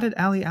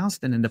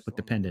Alston end up with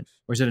the pendant?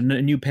 Or is it a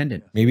new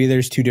pendant? Maybe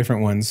there's two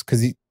different ones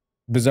because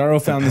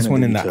Bizarro found this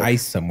one in the took.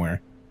 ice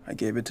somewhere. I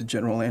gave it to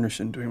General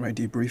Anderson during my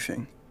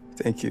debriefing.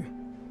 Thank you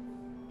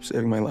for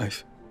saving my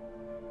life.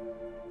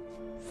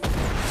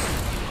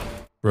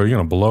 Bro, you're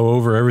gonna blow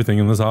over everything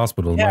in this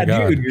hospital. Yeah, My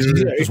God. dude.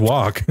 Just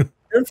walk.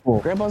 Careful.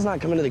 Grandpa's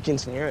not coming to the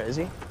quinceanera, is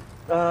he?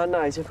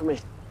 No, he's here for me.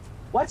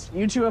 What?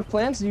 You two have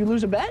plans? Did you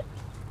lose a bet?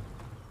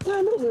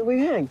 No, we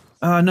hang.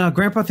 No,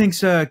 Grandpa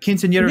thinks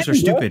quinceañeras are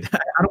stupid.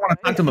 I don't want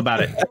to talk to him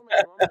about it.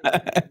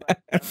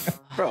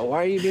 Bro,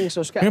 why are you being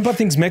so skeptical? Grandpa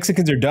thinks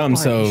Mexicans are dumb,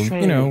 so,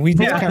 you know, we're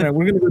going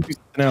to go do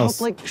something else.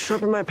 Help, like,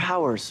 sharpen my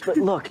powers. But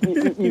look,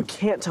 you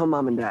can't tell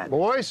Mom and Dad.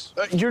 Boys?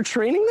 You're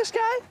training this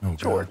guy? Oh,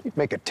 George, you'd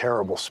make a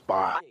terrible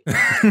spy.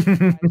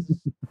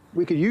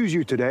 We could use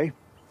you today.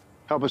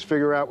 Help us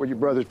figure out what your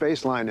brother's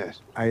baseline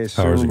is. I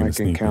assume I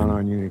can count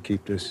on you to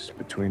keep this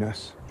between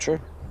us. Sure.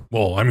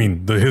 Well, I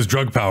mean, his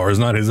drug powers,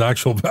 not his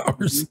actual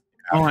powers.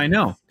 Oh, I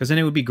know. Because then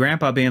it would be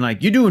Grandpa being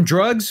like, "You doing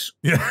drugs?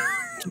 Yeah.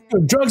 You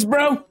doing drugs,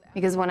 bro?"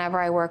 Because whenever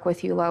I work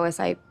with you, Lois,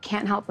 I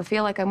can't help but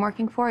feel like I'm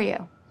working for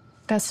you.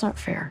 That's not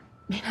fair.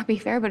 May not be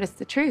fair, but it's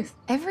the truth.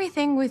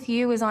 Everything with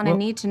you is on a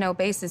need-to-know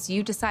basis,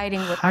 you deciding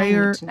what I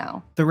Hire need to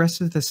know. the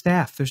rest of the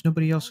staff. There's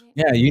nobody else.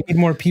 Yeah, you need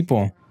more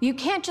people. You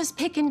can't just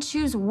pick and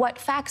choose what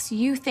facts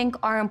you think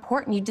are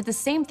important. You did the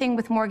same thing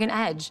with Morgan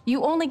Edge.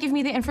 You only give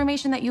me the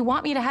information that you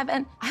want me to have,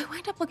 and I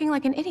wind up looking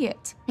like an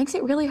idiot. Makes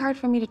it really hard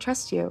for me to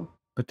trust you.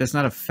 But that's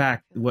not a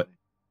fact. What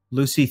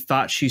Lucy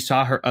thought she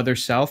saw her other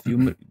self.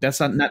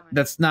 That's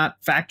not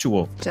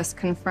factual. Just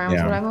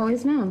confirms what I've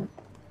always known.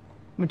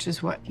 Which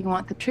is what? If you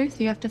want the truth,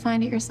 you have to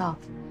find it yourself.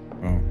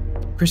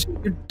 Chrissy,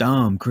 you're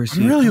dumb,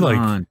 Chrissy. I'm really Come like,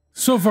 on.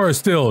 so far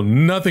still,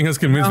 nothing has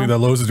convinced me that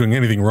Lois is doing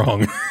anything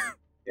wrong.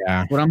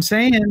 Yeah. What I'm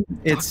saying,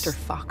 it's Dr.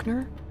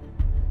 Faulkner?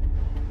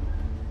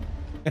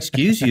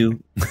 Excuse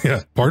you.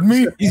 Yeah. Pardon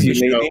me?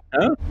 Excuse you, lady.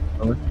 Huh?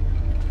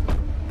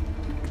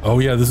 Oh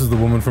yeah, this is the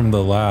woman from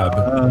the lab.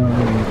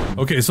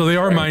 Okay, so they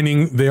are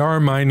mining. They are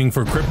mining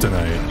for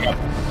kryptonite.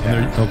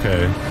 Yeah.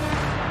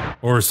 Okay,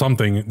 or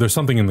something. There's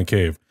something in the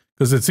cave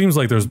because it seems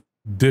like there's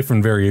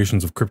different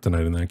variations of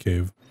kryptonite in that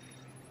cave.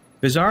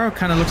 Bizarro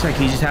kind of looks like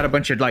he just had a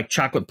bunch of like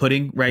chocolate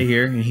pudding right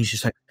here, and he's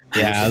just like,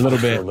 yeah, a little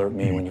bit. Alert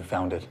me when you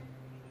found it.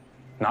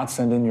 Not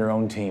send in your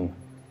own team.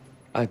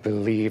 I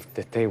believed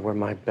that they were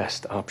my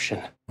best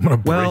option. I'm gonna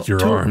break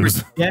your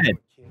arms. Dead.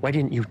 Why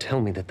didn't you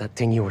tell me that that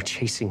thing you were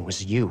chasing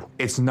was you?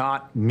 It's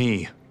not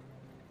me.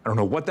 I don't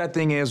know what that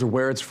thing is or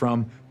where it's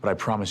from, but I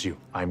promise you,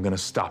 I'm gonna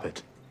stop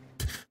it.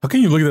 How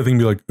can you look at that thing and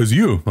be like, "It's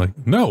you"? Like,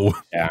 no.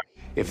 Yeah.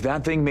 If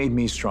that thing made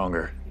me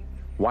stronger,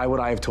 why would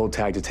I have told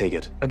Tag to take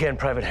it? Again,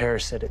 Private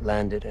Harris said it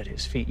landed at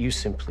his feet. You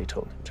simply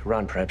told him to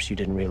run. Perhaps you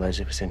didn't realize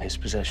it was in his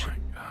possession.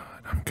 Oh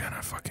my God, I'm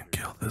gonna fucking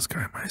kill this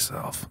guy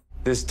myself.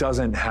 This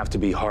doesn't have to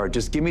be hard.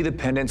 Just give me the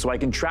pendant so I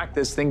can track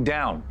this thing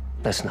down.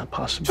 That's not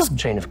possible. Just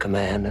chain of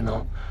command and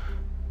all.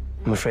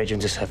 I'm afraid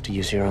you'll just have to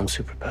use your own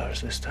superpowers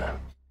this time.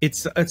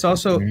 It's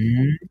also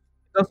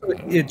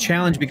a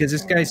challenge because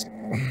this guy's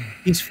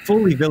he's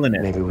fully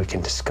villainous. Maybe we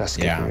can discuss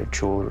getting your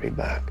jewelry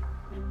back.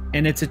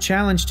 And it's a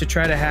challenge to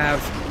try to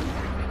have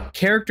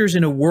characters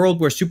in a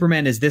world where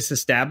Superman is this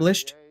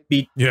established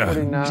be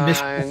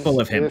full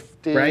of him,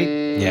 50, right?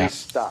 Yeah.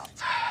 Stop.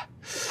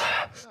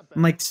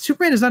 I'm like,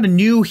 Superman is not a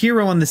new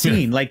hero on the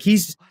scene. Like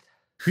he's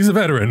a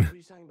veteran.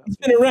 He's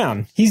been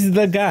around. He's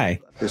the guy.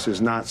 This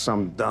is not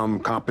some dumb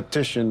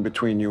competition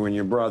between you and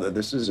your brother.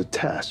 This is a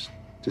test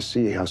to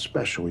see how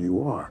special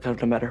you are. No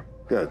matter.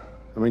 Good.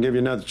 I'm gonna give you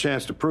another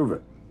chance to prove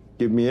it.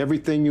 Give me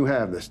everything you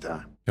have this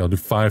time. Yeah, I'll do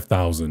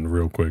 5,000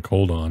 real quick.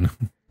 Hold on.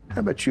 How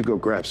about you go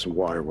grab some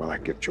water while I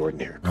get Jordan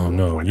here? Oh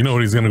no, you know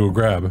what he's gonna go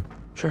grab?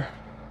 Sure.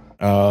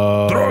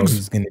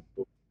 Drugs.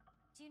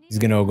 He's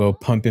gonna go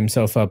pump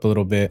himself up a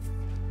little bit.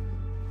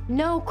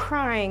 No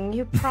crying,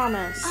 you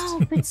promised.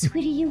 Oh, but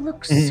sweetie, you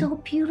look so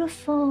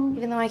beautiful.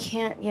 Even though I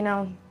can't, you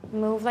know,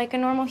 move like a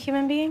normal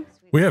human being.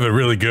 We have it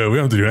really good. We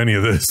don't have to do any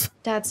of this.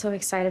 Dad's so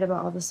excited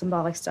about all the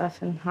symbolic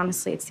stuff, and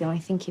honestly, it's the only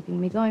thing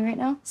keeping me going right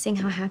now. Seeing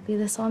how happy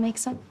this all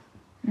makes him.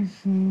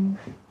 Mm-hmm.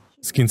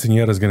 This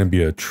quinceañera is going to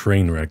be a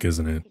train wreck,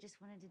 isn't it?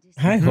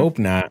 I hope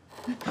not.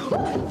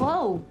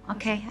 Whoa.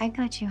 Okay, I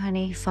got you,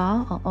 honey.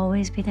 Fall, I'll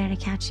always be there to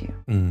catch you.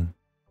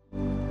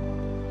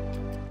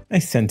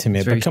 Nice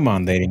sentiment, but come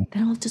on, lady.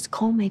 Then I'll just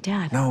call my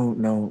dad.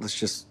 No, let's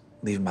just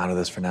leave him out of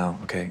this for now,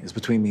 okay? It's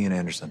between me and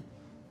Anderson.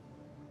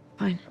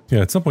 Fine. Yeah,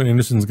 at some point,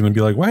 Anderson's going to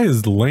be like, why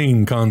is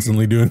Lane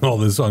constantly doing all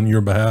this on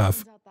your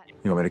behalf?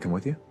 You want me to come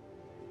with you?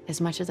 As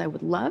much as I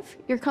would love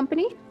your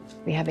company,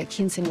 we have a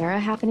quinceanera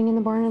happening in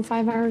the barn in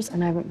 5 hours,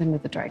 and I haven't been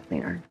with the dry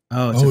cleaner.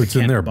 Oh, it's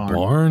in their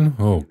barn?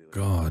 Oh,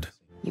 God.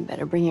 You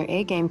better bring your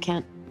A game,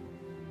 Kent.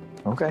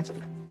 Okay.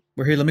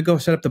 We're here. Let me go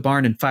set up the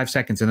barn in 5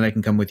 seconds, and then I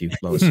can come with you,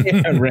 Lois.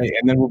 Yeah, right,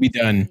 and then we'll be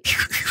done.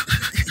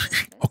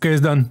 Okay,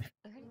 it's done.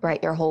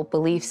 Right, your whole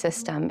belief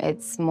system,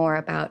 it's more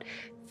about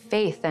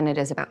faith than it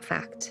is about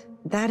fact.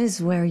 That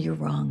is where you're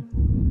wrong,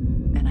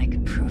 and I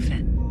can prove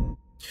it.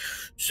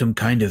 Some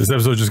kind of... This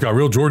episode just got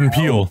real Jordan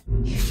Peele.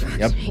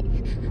 Yep.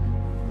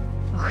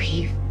 Oh,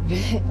 you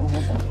bit.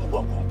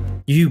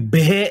 You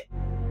bit.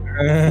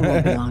 It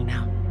won't be long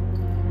now.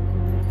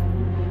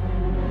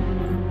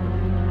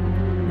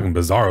 And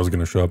Bizarro's going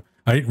to show up.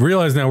 I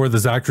realize now where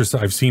this actress,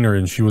 I've seen her,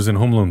 and she was in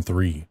Home Alone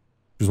 3. She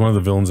was one of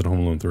the villains in Home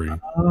Alone 3.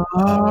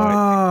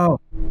 Oh.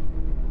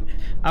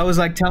 I was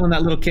like telling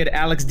that little kid,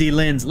 Alex D.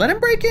 Linz, let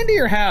him break into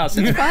your house.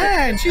 It's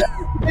fine. She's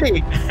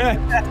pretty.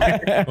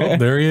 Oh,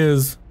 there he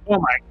is. Oh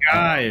my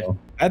God.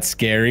 That's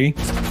scary.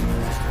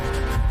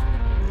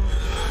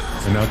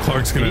 And now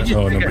Clark's going to...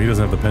 Oh, no, but he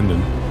doesn't have the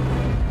pendant.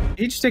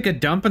 He just take a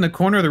dump in the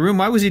corner of the room.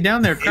 Why was he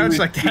down there crouched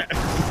like that?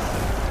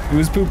 He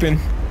was pooping.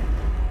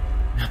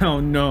 Oh,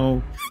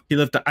 no. He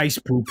left the ice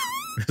poop.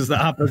 It was the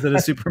opposite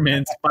of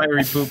Superman's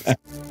fiery poop.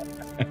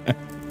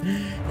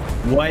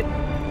 What?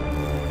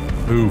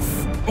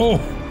 Oof. Oh.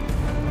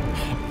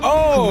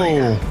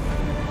 Oh.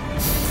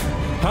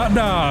 Hot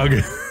dog.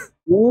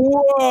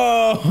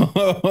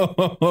 Whoa.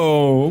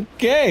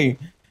 Okay.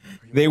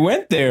 They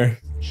went there.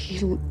 He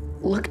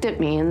looked at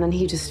me, and then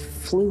he just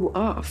flew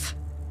off.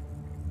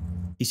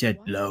 He said,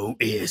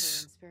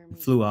 Lois.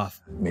 Flew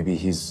off. Maybe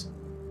he's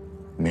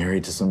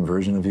married to some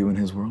version of you in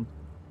his world?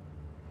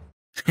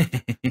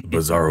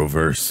 Bizarro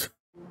verse.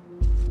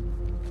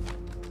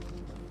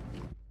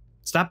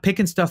 Stop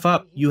picking stuff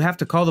up. You have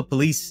to call the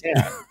police.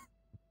 Yeah.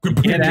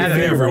 Get out of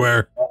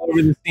everywhere. All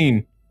over the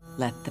scene.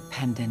 Let the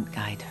pendant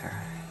guide her.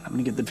 I'm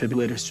gonna get the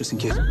defibrillators just in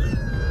case.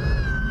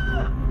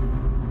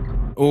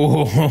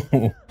 Oh.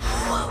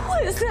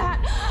 What is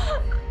that?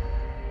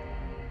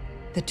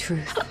 The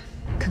truth.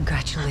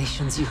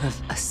 Congratulations, you have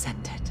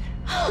ascended.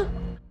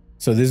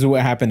 So this is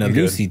what happened to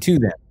Lucy too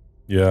then.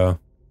 Yeah.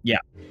 Yeah.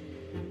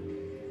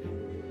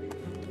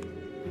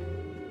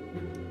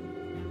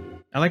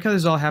 I like how this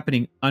is all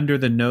happening under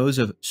the nose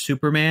of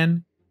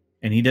Superman,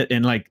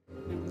 and like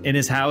in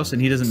his house, and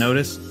he doesn't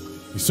notice.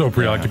 He's so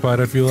preoccupied,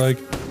 I feel like.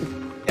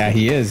 Yeah,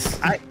 he is.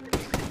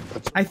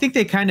 I think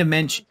they kind of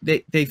mentioned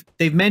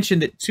they've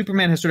mentioned that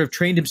Superman has sort of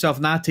trained himself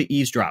not to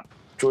eavesdrop.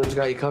 Jordan's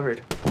got you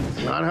covered.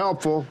 Not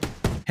helpful.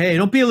 Hey,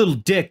 don't be a little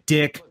dick.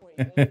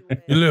 You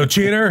little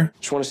cheater.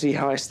 Just want to see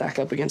how I stack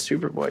up against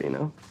Superboy, you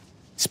know?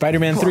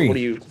 Spider-Man Come on, 3. what are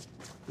you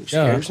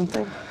scared or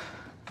something?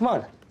 Come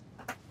on.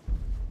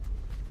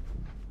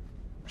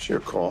 It's your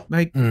call.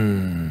 Like,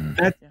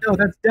 that's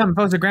dumb. If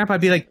I was a grandpa,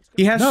 I'd be like,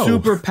 he has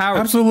superpowers.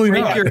 Absolutely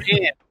Break not. your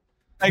hand.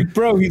 Like,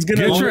 bro, he's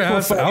gonna get your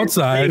ass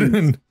outside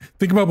and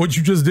think about what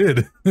you just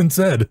did and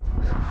said.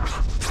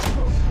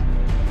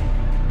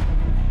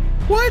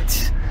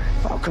 What?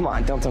 Oh, come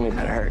on. Don't tell me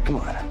that hurt. Come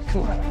on.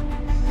 Come on.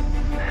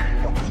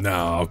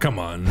 No, come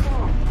on.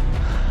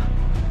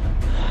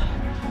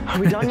 Are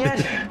we done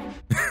yet?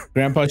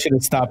 Grandpa should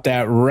have stopped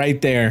that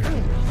right there.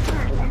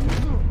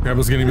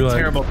 Grandpa's gonna be like,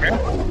 terrible.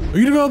 Are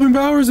you developing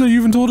powers that you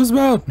even told us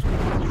about?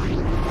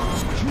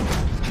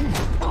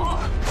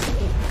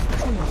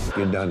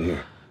 You're done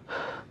here.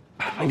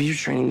 Maybe you're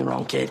training the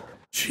wrong kid.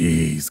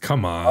 Jeez,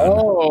 come on.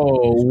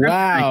 Oh,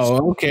 wow.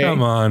 Okay.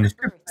 Come on.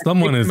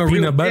 Someone is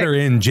peanut butter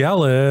and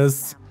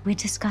jealous. We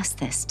discussed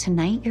this.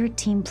 Tonight, you're a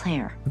team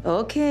player.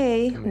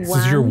 Okay. This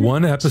is your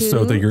one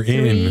episode that you're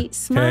in. Okay?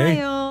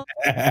 Smile.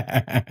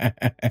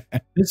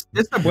 This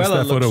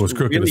abuela that photo was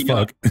crooked really as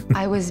fuck.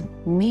 I was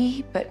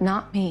me, but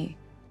not me.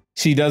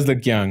 She does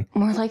look young.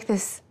 More like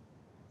this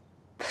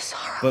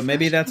bizarre. But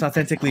maybe that's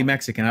authentically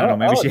Mexican. I don't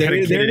know. Maybe she had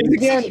a kid. Does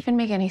that even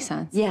make any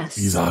sense? Yes.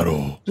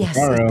 Bizarro. Yes,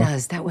 it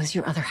does. That was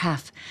your other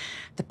half.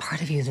 The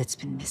part of you that's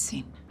been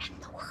missing. And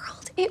the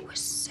world. It was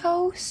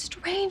so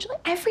strange.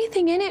 Like,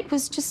 everything in it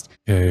was just...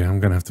 Okay,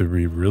 I'm gonna have to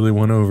be really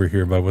won over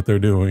here by what they're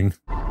doing.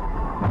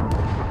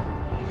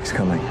 He's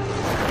coming.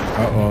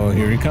 Uh-oh,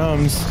 here he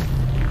comes.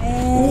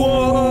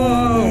 Whoa!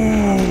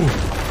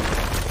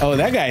 Oh,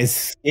 that guy's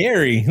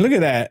scary. Look at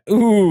that.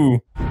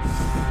 Ooh.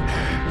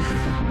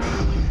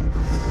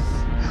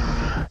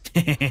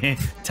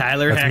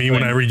 Tyler That's me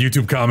when I read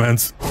YouTube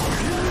comments.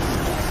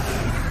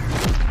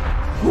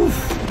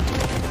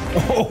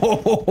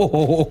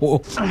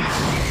 Oh.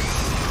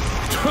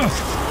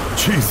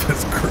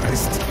 Jesus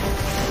Christ.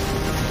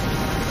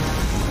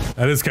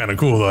 That is kind of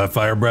cool though, that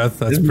fire breath.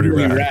 That's pretty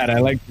really rad. I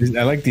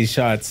like these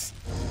shots.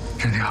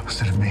 You're the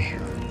opposite of me.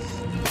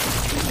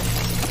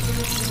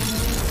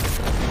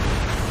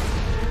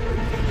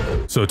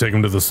 So take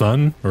him to the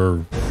sun,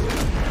 or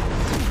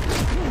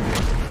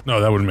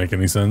no? That wouldn't make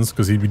any sense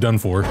because he'd be done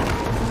for.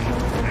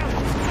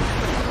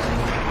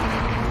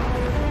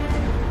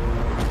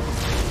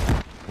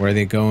 Where are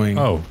they going?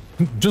 Oh,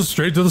 just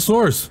straight to the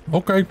source.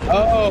 Okay.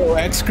 Oh,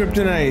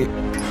 ex-kryptonite.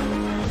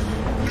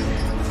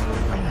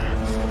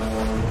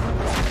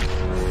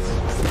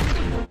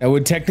 That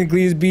would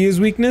technically be his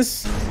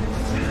weakness.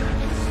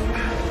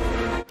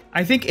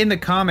 I think in the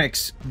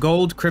comics,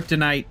 gold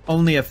kryptonite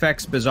only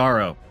affects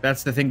Bizarro.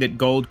 That's the thing that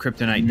gold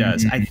kryptonite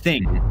does. I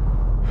think.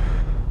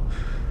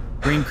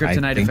 Green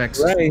kryptonite affects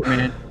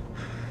Superman.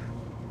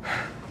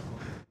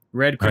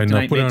 Red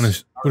kryptonite put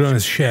it on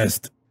his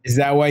chest. Is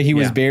that why he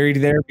was buried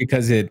there?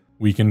 Because it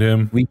weakened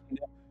him.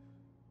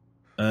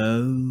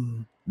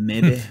 Oh,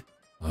 maybe.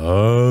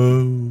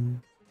 Oh.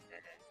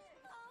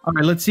 All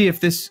right, let's see if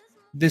this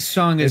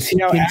song is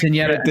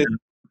quinceañera.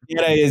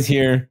 Quinceañera is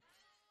here.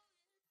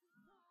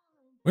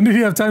 When did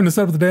he have time to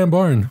set up the damn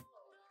barn?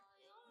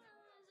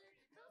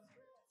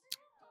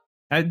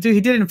 Dude, he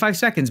did it in 5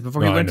 seconds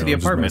before he went to the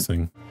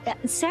apartment.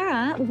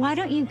 Sarah, why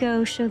don't you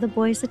go show the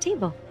boys the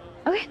table?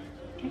 Okay.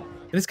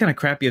 It's kind of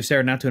crappy of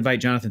Sarah not to invite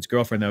Jonathan's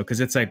girlfriend, though,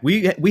 because it's like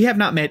we have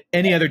not met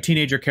any other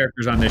teenager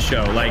characters on this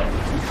show. Like,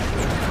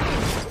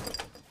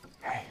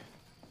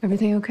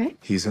 Everything okay?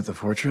 He's at the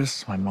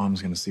fortress. My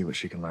mom's gonna see what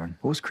she can learn.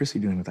 What was Chrissy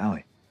doing with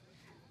Allie?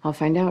 I'll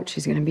find out.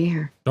 She's gonna be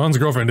here. John's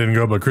girlfriend didn't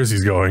go, but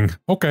Chrissy's going.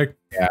 Okay.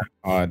 Yeah,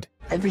 odd.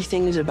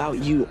 Everything is about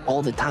you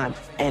all the time.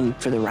 And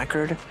for the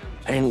record,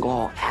 I didn't go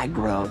all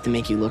aggro to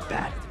make you look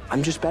bad.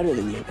 I'm just better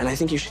than you, and I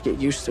think you should get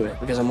used to it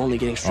because I'm only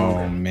getting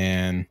stronger. Oh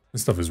man,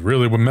 this stuff is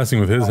really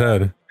messing with his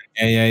head.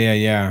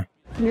 Yeah.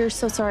 We're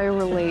so sorry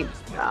we're late.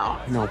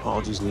 No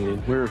apologies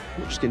needed. We're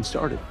just getting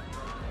started.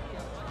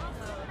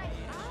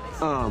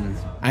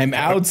 I'm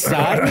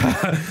outside.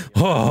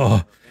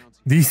 Oh,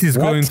 this is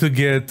going to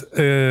get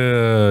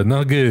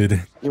not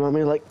good. You want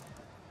me to like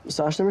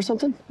massage them or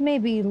something?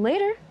 Maybe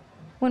later,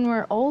 when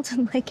we're old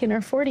and like in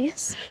our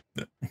 40s.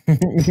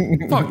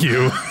 Fuck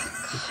you.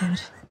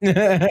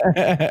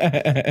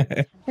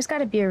 There's got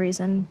to be a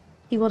reason.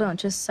 People don't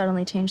just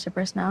suddenly change their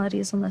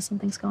personalities unless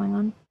something's going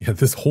on. Yeah,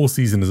 this whole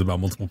season is about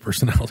multiple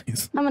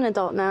personalities. I'm an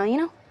adult now, you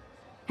know?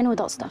 I know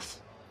adult stuff.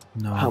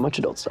 No. How much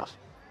adult stuff?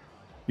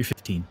 You're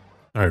 15.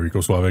 All right,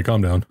 Rico Suave,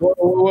 calm down.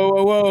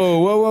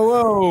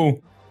 Whoa.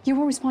 You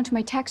won't respond to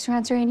my text or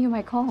answer any of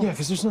my calls. Yeah,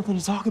 because there's nothing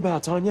to talk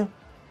about, Tanya.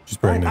 She's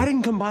pregnant. I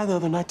didn't come by the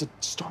other night to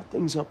start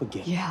things up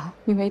again. Yeah,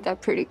 you made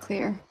that pretty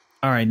clear.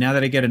 All right, now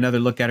that I get another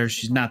look at her,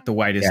 she's not the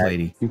whitest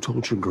lady. You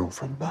told your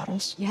girlfriend about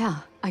us? Yeah,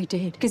 I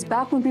did. Because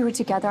back when we were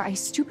together, I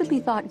stupidly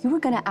thought you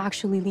were going to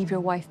actually leave your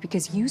wife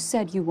because you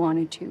said you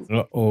wanted to.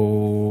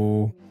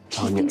 Uh-oh.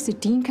 He thinks the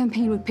Dean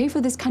campaign would pay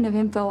for this kind of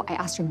info. I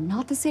asked her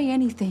not to say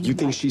anything. You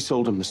think she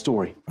sold him the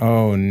story?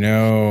 Oh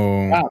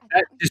no. Wow,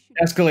 that just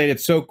escalated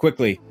so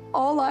quickly.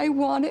 All I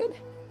wanted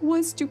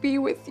was to be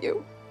with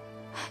you.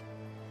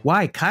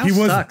 Why? Kyle He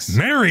was sucks.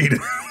 married.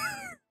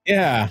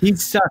 Yeah. He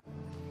sucks.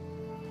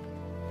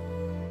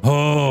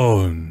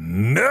 Oh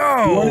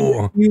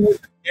no. He was a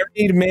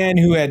married man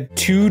who had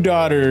 2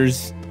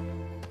 daughters.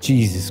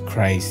 Jesus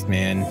Christ,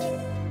 man.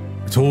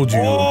 I told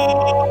you.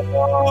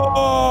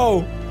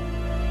 Oh!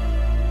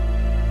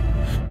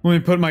 Let me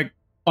put my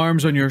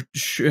arms on your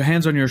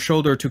hands on your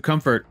shoulder to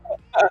comfort.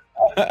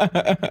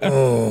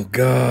 Oh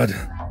God.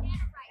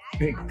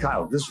 Hey,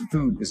 Kyle, this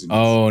food is.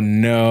 Oh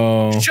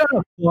no. Shut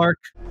up, Clark.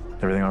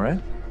 Everything all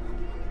right?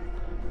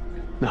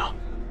 No.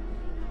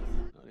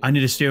 I need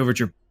to stay over at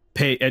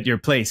your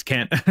place,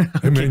 Kent.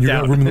 Hey man, you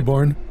got room in the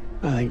barn?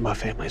 I think my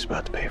family's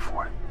about to pay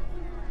for it.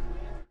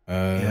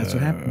 Yeah, that's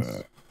what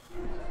happens.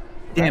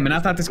 Damn, and I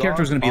thought this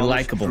character was going to be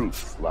likable.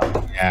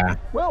 Yeah.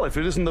 Well, if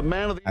it isn't the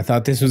man of the... I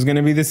thought this was going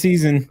to be the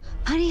season.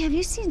 Honey, have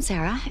you seen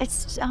Sarah?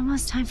 It's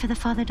almost time for the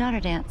father-daughter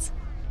dance.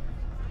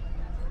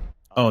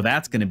 Oh,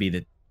 that's going to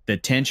be the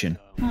tension.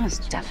 Well,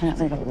 it's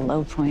definitely the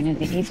low point of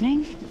the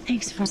evening.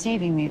 Thanks for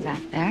saving me back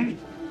there.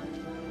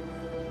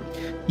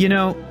 You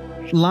know,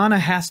 Lana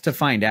has to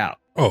find out.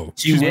 Oh,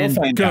 she's gonna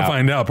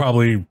find out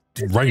probably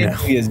right now.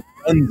 He is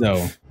done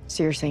though.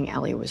 So you're saying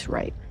Allie was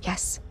right?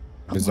 Yes.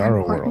 Bizarro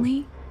world.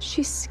 Importantly,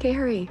 she's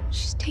scary.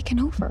 She's taken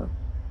over.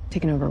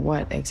 Taken over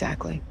what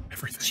exactly?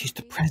 Everything. She's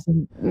the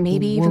president.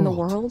 Maybe even the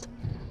world.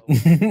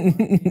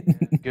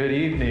 Good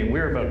evening.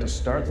 We're about to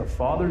start the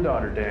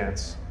father-daughter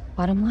dance.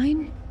 Bottom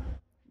line,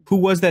 Who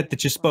was that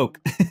just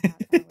spoke?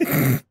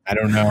 I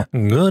don't know.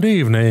 Good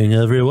evening,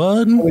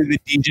 everyone. Probably the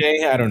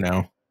DJ. I don't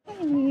know.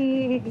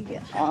 Daddy.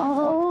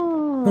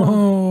 Oh.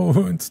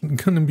 Oh, it's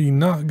gonna be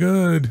not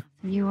good.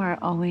 You are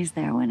always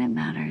there when it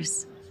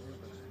matters.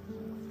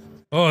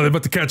 Oh, they're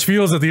about to catch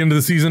feels at the end of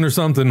the season or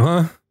something,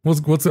 huh?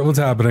 What's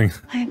happening?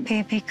 My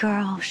baby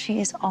girl, she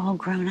is all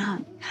grown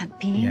up.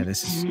 Happy.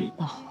 This is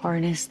the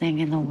hardest thing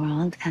in the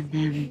world, and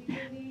then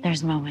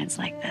there's moments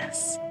like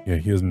this. Yeah,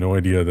 he has no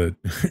idea that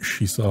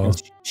she saw.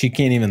 She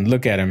can't even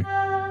look at him.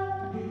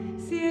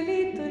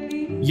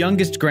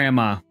 Youngest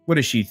grandma. What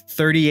is she,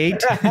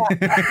 38?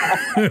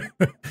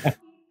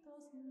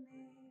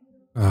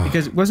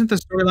 Because wasn't the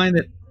storyline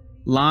that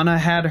Lana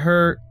had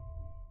her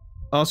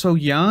also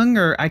young,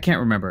 or I can't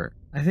remember.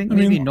 I think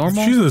maybe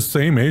normal. She's the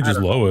same age as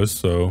Lois,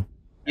 so.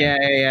 Yeah.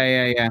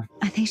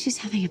 I think she's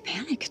having a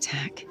panic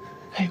attack.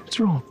 Hey, what's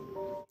wrong?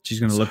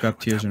 She's gonna look up,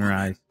 tears in her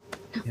eyes.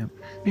 Yep.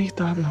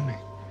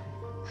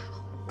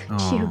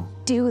 Could you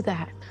do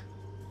that?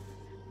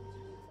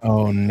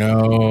 Oh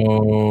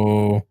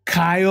no,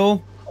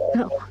 Kyle.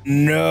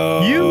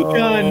 No, You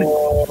done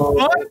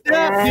fucked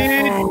up,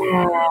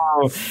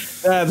 dude.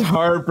 That's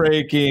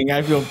heartbreaking.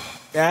 I feel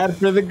bad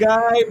for the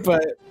guy,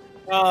 but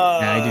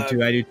yeah, I do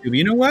too. But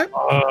you know what?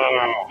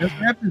 That's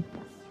what happens.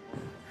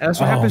 That's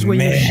what happens when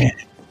you shit.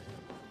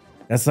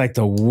 That's like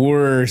the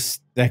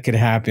worst that could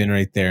happen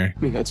right there.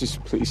 Mina,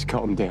 just please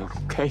calm down,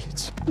 okay?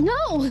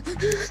 No.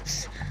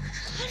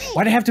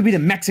 Why'd it have to be the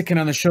Mexican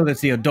on the show that's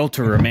the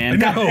adulterer, man?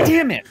 God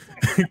damn it!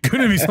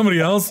 Couldn't it be somebody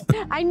else?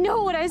 I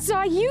know what I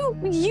saw. You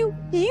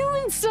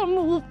and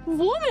some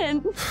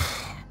woman.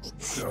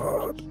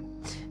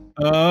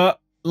 God.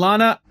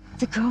 Lana.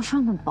 The girl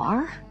from the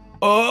bar?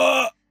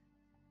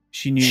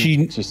 She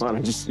knew.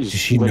 Lana, just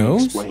she let me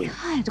knows? explain,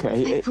 God,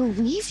 okay? I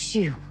believe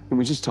you. Can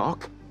we just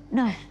talk?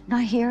 No,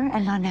 not here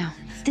and not now.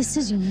 This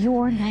is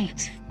your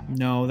night.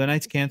 No, the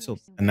night's canceled.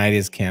 The night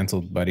is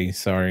canceled, buddy.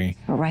 Sorry.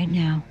 But right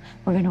now,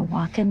 we're gonna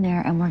walk in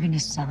there and we're gonna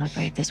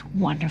celebrate this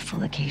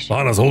wonderful occasion.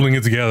 Lana's holding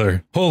it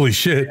together. Holy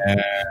shit.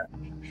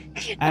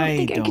 I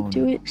think I could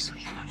do it.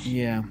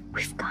 Yeah.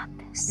 We've got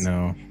this.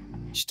 No.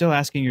 Still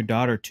asking your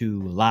daughter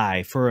to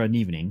lie for an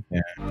evening.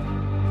 Yeah.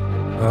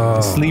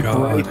 Oh, Sleep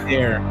God. right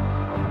there.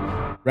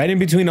 Right in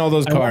between all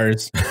those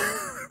cars.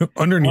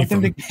 Underneath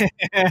them.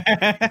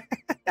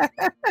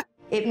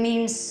 It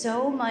means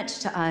so much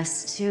to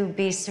us to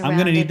be surrounded. I'm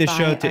gonna need this by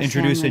show to our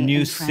introduce a family new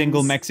and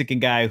single friends. Mexican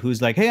guy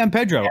who's like, "Hey, I'm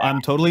Pedro. I'm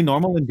totally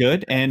normal and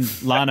good," and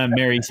Lana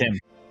marries him.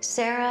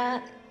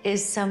 Sarah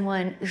is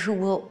someone who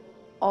will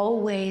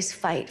always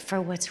fight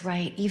for what's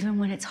right, even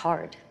when it's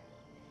hard.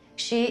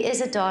 She is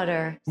a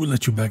daughter We'll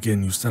let you back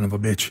in, you son of a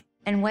bitch.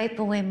 and wipe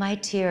away my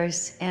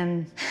tears,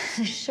 and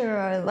sure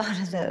are a lot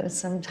of those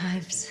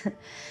sometimes.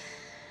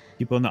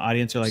 People in the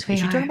audience are like, "Is she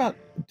Sweetheart. talking about?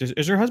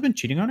 Is her husband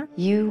cheating on her?"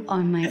 You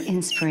are my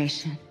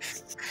inspiration.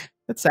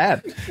 That's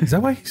sad. Is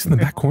that why he's in the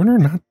back corner,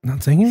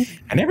 not saying it?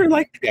 I never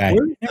liked the guy.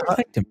 Never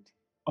liked him.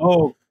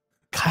 Oh,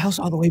 Kyle's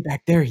all the way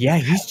back there. Yeah,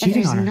 he's And cheating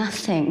there's on her.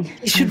 nothing.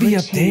 He should be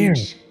up there.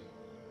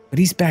 But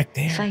he's back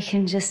If there. I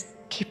can just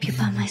keep you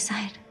by my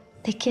side.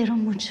 Te quiero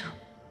mucho.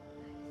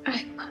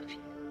 I love you.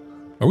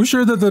 Are we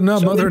sure that they're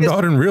not mother and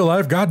daughter in real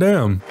life?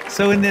 Goddamn.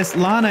 So in this,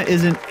 Lana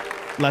isn't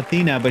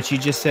Latina, but she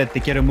just said "te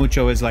quiero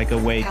mucho" is like a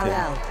way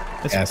to.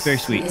 That's very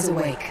sweet. Is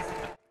awake.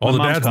 All My the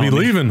mom's dads be calling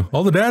me. leaving.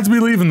 All the dads be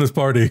leaving this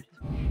party.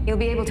 You'll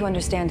be able to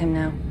understand him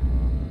now.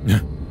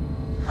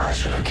 I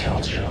should have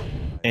killed you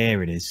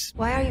There it is.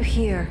 Why are you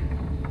here,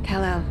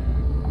 Kal-El?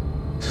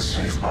 to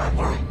save my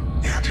world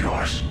and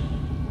yours.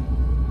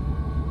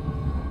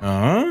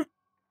 Huh?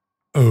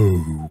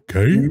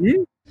 Okay.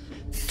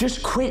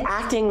 Just quit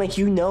acting like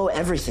you know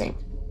everything.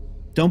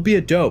 Don't be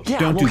a dope. Yeah,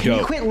 Don't well, do can you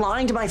dope. quit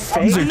lying to my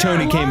face? Officer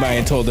Tony came by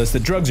and told us the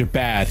drugs are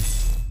bad.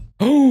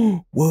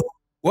 Oh, whoa.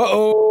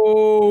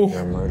 Whoa.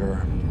 You're a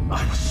murderer.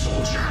 I'm a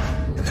soldier,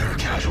 and there are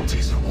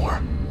casualties in war.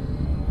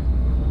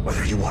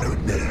 Whether you want to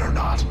admit it or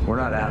not. We're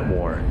not at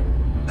war.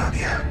 Not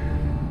yet.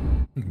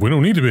 We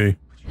don't need to be.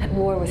 At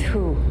war with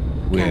who,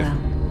 With-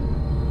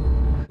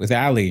 Kal-El? With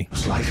Allie.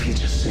 Whose life he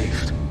just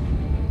saved.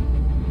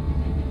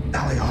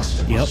 Allie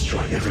Austin will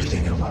destroy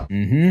everything you love.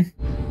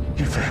 Mm-hmm.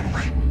 Your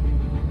family.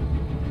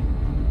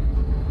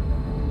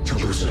 You'll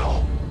lose it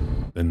all.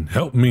 Then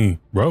help me,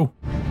 bro.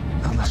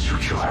 Unless you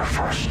kill her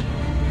first.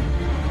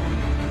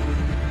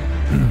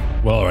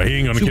 Well, all right, he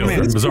ain't gonna kill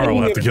her. Bizarro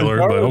will have to kill her,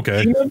 but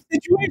okay.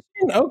 Situation?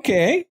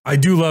 Okay. I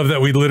do love that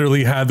we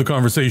literally had the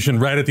conversation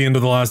right at the end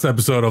of the last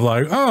episode of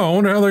like, oh, I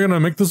wonder how they're gonna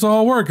make this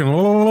all work and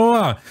blah, blah,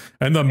 blah, blah.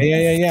 And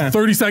the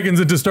 30 seconds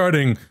into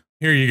starting,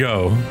 here you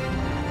go.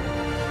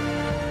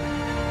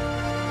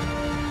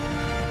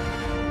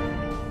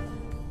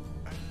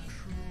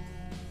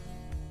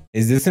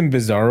 Is this in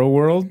Bizarro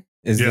World?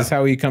 Is this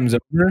how he comes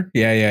over?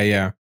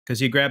 Yeah. Because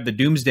he grabbed the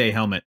Doomsday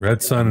helmet.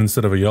 Red sun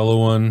instead of a yellow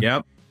one.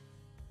 Yep.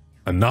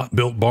 A not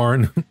built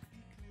barn.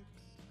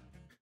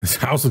 This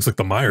house looks like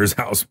the Myers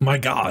house. My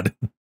God.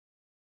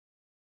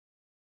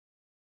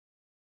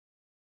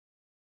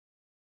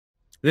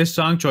 This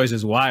song choice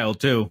is wild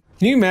too.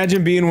 Can you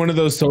imagine being one of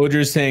those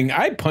soldiers saying,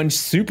 I punched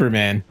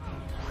Superman?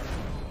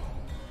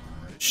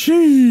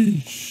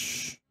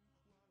 Sheesh.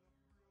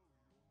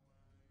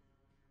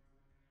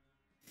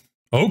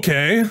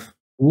 Okay.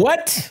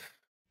 What?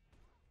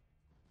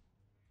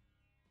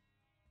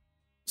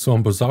 So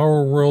on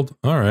Bizarro World,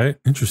 all right,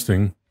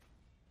 interesting.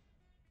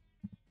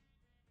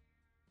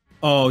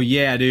 Oh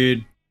yeah,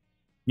 dude.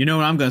 You know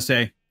what I'm gonna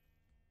say?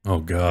 Oh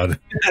God.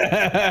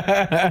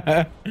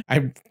 I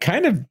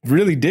kind of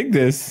really dig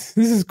this.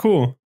 This is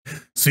cool.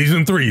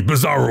 Season 3,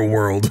 Bizarro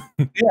World.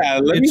 Yeah,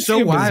 let me It's so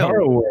see a wild.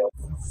 Bizarro World.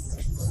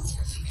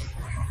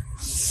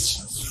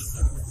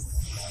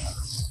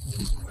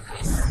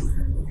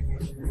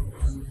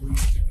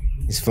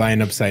 He's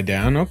flying upside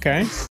down.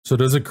 Okay. So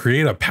does it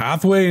create a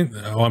pathway?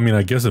 Oh, I mean,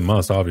 I guess it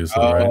must,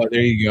 obviously, Oh, right?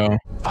 there you go.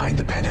 Find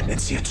the pendant and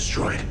see it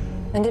destroyed.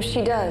 And if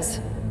she does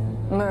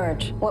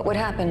merge, what would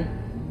happen?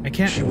 I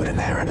can't. She would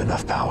inherit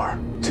enough power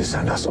to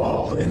send us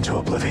all into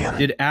oblivion.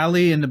 Did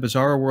Allie in the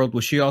Bizarro World,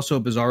 was she also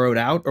Bizarroed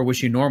out, or was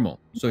she normal?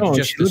 So No,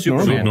 just she the was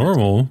normal. Superman.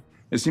 Normal.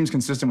 It seems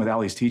consistent with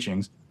Allie's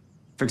teachings.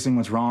 Fixing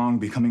what's wrong,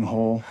 becoming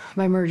whole.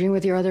 By merging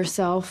with your other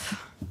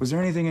self. Was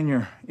there anything in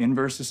your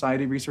inverse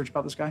society research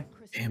about this guy?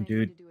 Damn,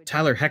 dude.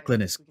 Tyler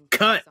Hoechlin is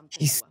cut.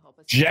 He's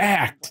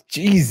jacked.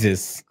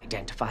 Jesus.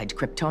 Identified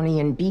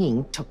Kryptonian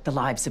being took the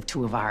lives of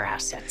 2 of our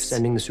assets.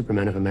 Sending the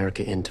Superman of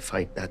America in to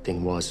fight that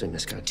thing was a 2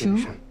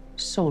 miscalculation.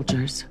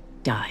 soldiers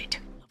died.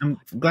 I'm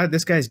glad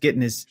this guy's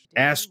getting his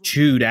ass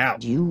chewed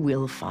out. You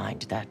will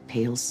find that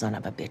pale son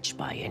of a bitch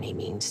by any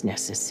means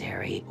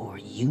necessary, or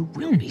you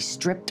will be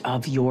stripped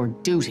of your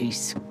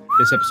duties.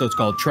 This episode's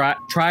called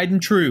Tried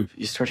and True. If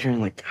you start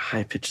hearing like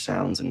high-pitched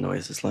sounds and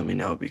noises, let me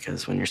know,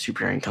 because when your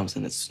superhero comes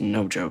in, it's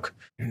no joke.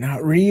 You're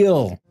not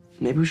real.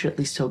 Maybe we should at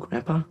least tell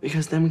Grandpa,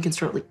 because then we can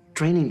start like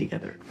training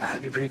together.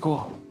 That'd be pretty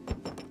cool.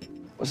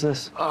 What's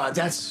this?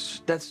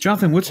 That's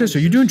Jonathan, what's this? Are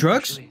you doing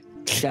drugs?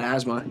 Got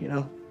asthma, you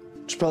know?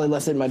 Just probably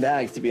left it in my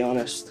bag, to be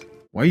honest.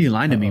 Why are you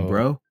lying to me,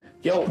 bro?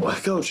 Yo,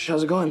 Coach,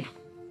 how's it going?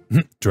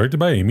 Directed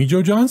by Amy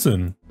Jo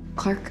Johnson.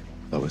 Clark,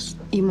 Lois.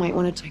 you might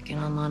want to check in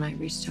on Lana. I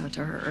reached out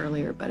to her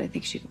earlier, but I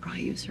think she could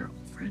probably use her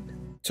old friend.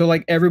 So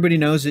like everybody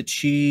knows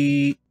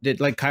that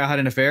like Kyle had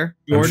an affair?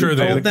 I'm sure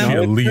they told them?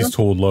 at least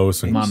told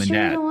Lois and Mom and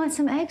Dad. want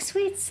some egg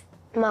sweets?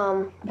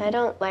 Mom, I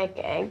don't like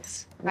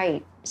eggs.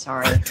 Right,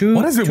 sorry.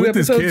 What is it with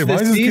this kid? Why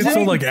is this kid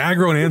so like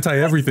aggro and anti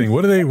everything?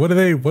 What are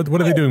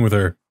they doing with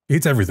her? He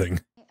hates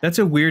everything. That's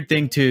a weird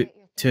thing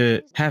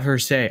to have her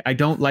say. I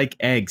don't like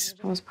eggs.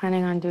 I was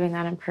planning on doing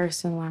that in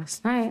person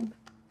last night.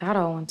 That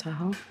all went to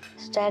hell.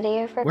 Is Daddy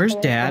ever Where's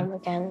coming Dad? home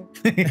again?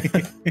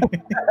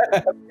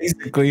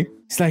 Basically.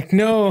 He's like,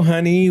 no,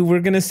 honey, we're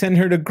going to send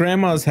her to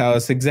grandma's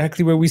house,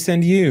 exactly where we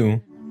send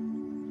you.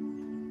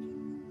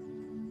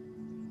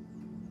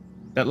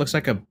 That looks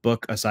like a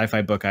book, a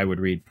sci-fi book I would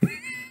read.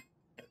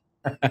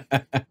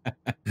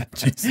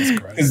 Jesus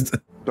Christ.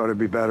 Thought it'd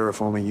be better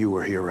if only you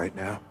were here right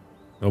now.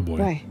 Oh boy.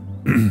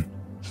 Why?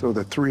 So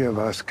the 3 of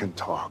us can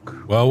talk.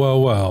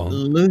 Well.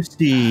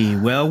 Lucy,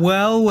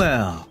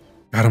 well.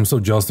 God, I'm so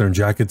jealous they're in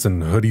jackets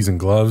and hoodies and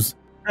gloves.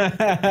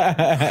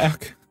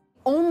 Fuck.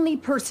 Only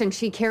person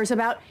she cares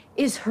about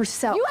is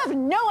herself. You have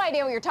no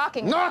idea what you're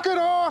talking about. Knock it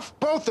off,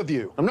 both of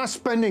you. I'm not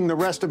spending the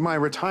rest of my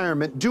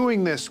retirement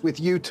doing this with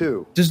you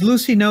two. Does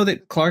Lucy know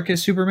that Clark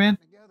is Superman?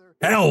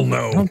 Hell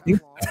no.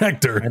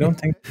 Hector. I don't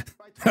think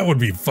that would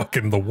be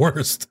fucking the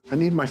worst. I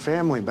need my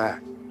family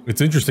back.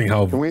 It's interesting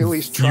how Can we at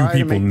least few try to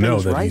people make know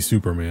things that right? he's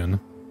Superman.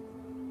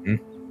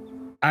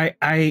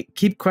 I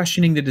keep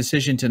questioning the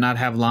decision to not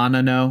have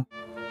Lana know.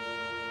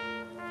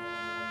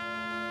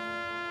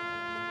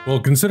 Well,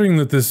 considering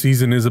that this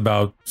season is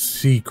about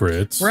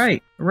secrets.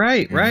 Right.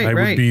 I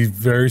would be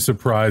very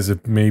surprised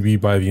if maybe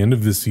by the end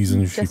of this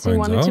season she Jesse finds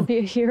wanted out. to be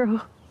a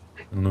hero,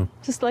 I don't know.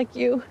 just like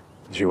you.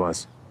 She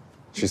was.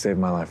 She saved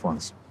my life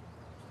once.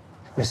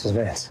 Mrs.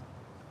 Vance,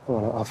 I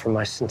want to offer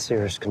my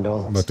sincerest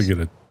condolences. I'm about to get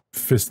a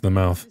fist in the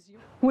mouth.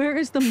 Where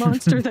is the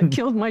monster that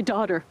killed my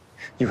daughter?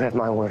 You have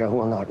my word, I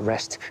will not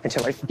rest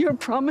until I... Your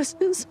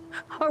promises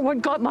are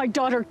what got my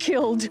daughter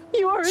killed.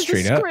 You are a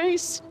Straight up.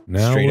 disgrace.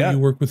 Now Straight will up. you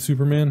work with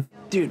Superman?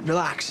 Dude,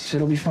 relax.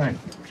 It'll be fine.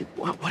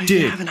 What if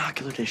you have an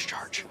ocular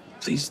discharge?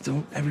 Please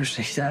don't ever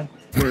say that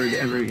word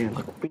ever again.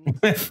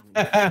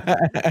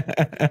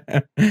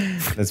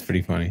 That's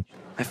pretty funny.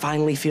 I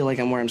finally feel like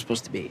I'm where I'm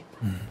supposed to be.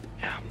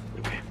 Yeah,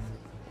 okay.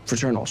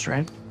 Fraternals,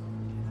 right?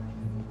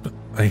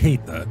 I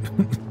hate that.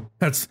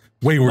 That's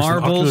way worse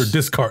than ocular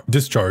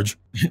discharge.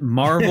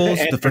 Marvel's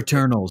The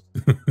Fraternals.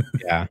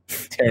 Yeah,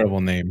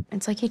 terrible name.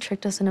 It's like he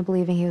tricked us into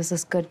believing he was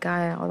this good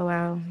guy all the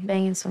while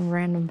banging some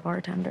random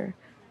bartender.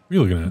 What are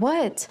you looking at?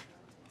 What?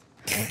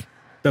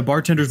 The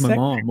bartender's my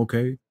mom,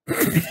 okay?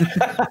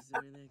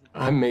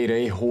 I made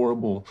a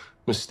horrible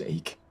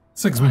mistake.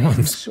 6 I am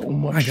months. so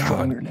much My God.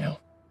 stronger now.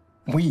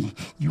 You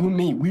and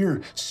me,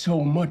 we're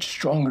so much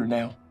stronger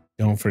now.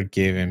 Don't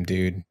forgive him,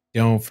 dude.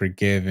 Don't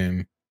forgive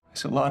him.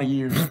 It's a lot of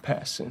years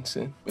passed since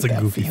then. It's a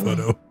goofy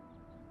photo.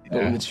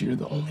 Knowing that you're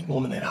the only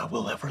woman that I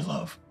will ever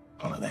love.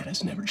 All of that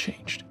has never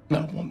changed.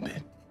 Not one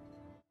bit.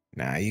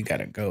 Nah, you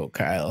gotta go,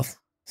 Kyle.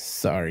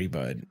 Sorry,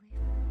 bud.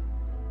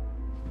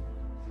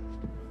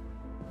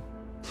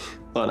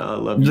 Lana, I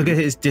love you. Look at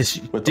his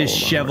all my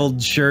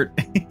disheveled shirt.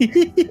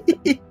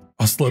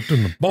 I slept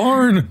in the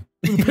barn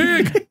with a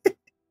pig.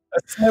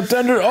 Slept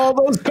under all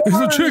those cars.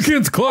 The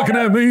chicken's clucking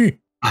at me.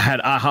 I had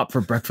IHOP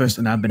for breakfast,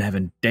 and I've been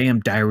having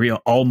damn diarrhea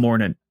all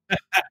morning.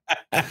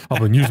 I've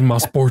been using my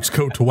sports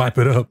coat to wipe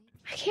it up.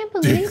 I can't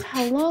believe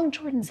how long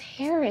Jordan's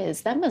hair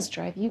is. That must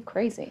drive you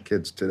crazy.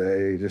 Kids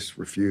today just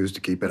refuse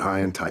to keep it high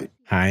and tight.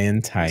 High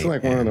and tight. It's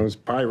like one of those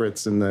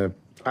pirates in the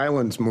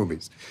Islands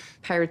movies.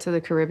 Pirates of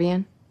the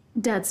Caribbean?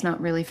 Dad's not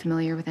really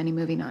familiar with any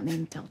movie not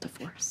named Delta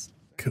Force.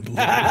 Good Lord.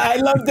 I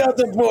love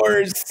Delta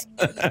Force.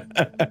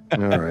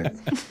 All right.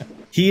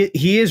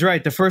 He is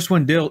right. The first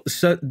one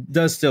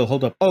does still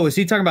hold up. Oh, is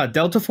he talking about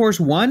Delta Force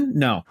 1?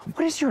 No.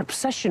 What is your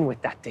obsession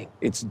with that thing?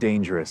 It's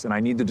dangerous, and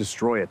I need to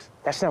destroy it.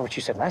 That's not what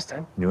you said last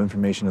time. New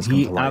information has come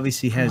He to light.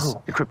 obviously has.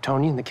 The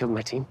Kryptonian that killed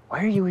my team?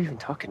 Why are you even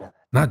talking to that?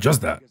 Not just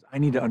that. I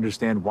need to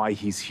understand why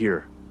he's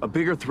here. A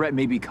bigger threat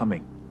may be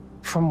coming.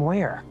 From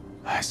where?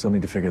 I still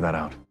need to figure that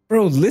out.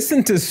 Bro,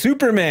 listen to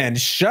Superman.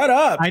 Shut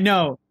up. I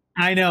know.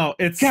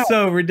 It's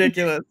so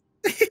ridiculous.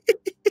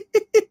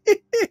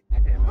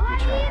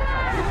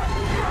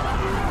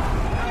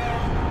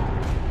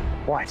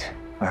 What?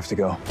 I have to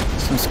go.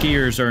 Some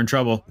skiers are in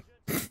trouble.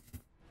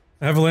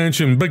 Avalanche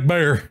and Big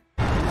Bear.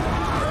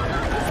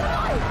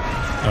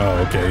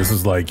 Oh, okay. This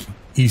is like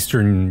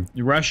Eastern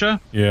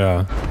Russia?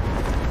 Yeah.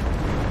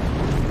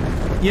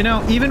 You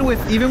know, even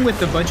with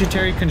the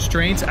budgetary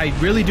constraints, I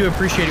really do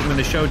appreciate it when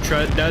the show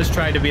does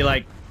try to be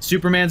like,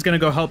 Superman's going to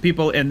go help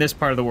people in this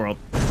part of the world.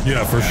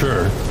 Yeah, for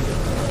sure.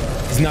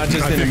 It's not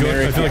just in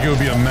America. I feel like it would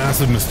be a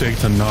massive mistake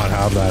to not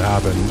have that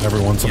happen every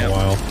once in a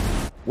while.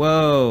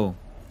 Whoa.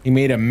 He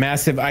made a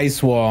massive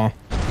ice wall.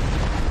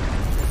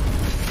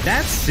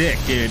 That's sick,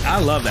 dude. I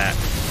love that.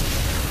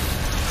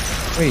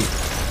 Wait.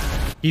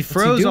 He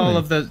froze all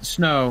of the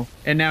snow,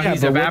 and now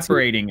he's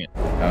evaporating it.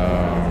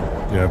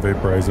 Yeah,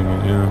 vaporizing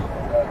it, yeah.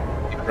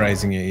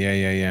 Vaporizing it,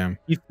 yeah.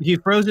 He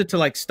froze it to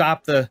like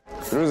stop the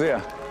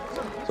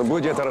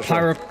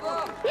pyro.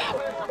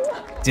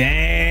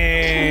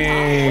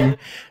 Dang.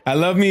 I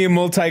love me a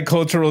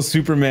multicultural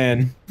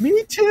Superman.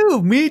 Me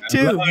too.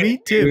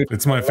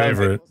 It's my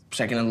favorite.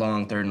 Second and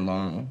long, third and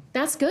long.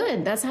 That's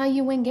good. That's how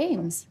you win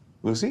games.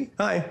 Lucy?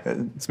 Hi,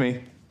 it's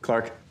me,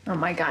 Clark. Oh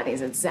my God,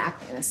 he's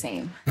exactly the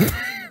same.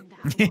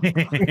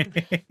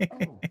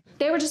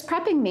 They were just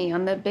prepping me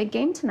on the big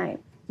game tonight.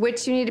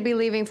 Which you need to be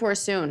leaving for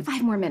soon.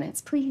 5 more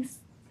minutes, please.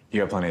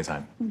 You got plenty of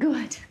time.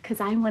 Good,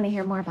 because I want to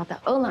hear more about the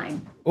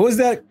O-line. What was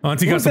that?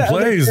 Auntie got some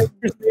plays.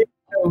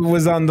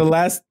 Was on the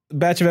last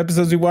batch of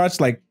episodes we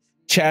watched, like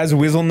Chaz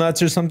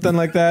Wizzlenuts or something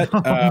like that.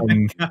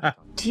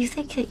 Do you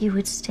think that you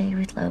would stay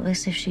with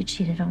Lois if she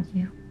cheated on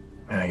you?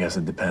 I guess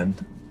it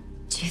depends.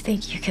 Do you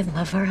think you can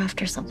love her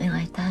after something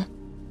like that?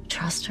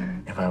 Trust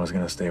her? If I was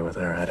going to stay with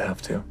her, I'd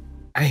have to.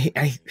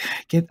 I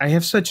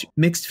have such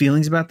mixed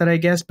feelings about that, I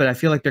guess, but I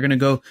feel like they're gonna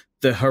go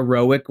the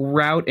heroic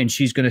route, and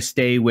she's gonna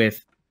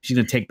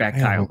take back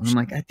Kyle. I'm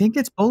like, I think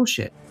it's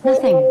bullshit.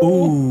 Nothing.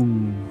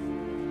 Ooh.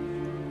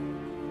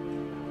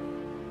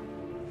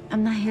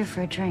 I'm not here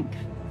for a drink.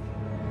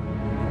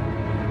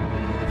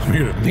 I'm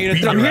here to beat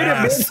your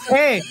ass.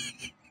 Hey,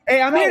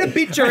 I'm here to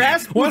beat your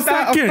ass. One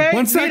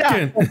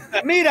second.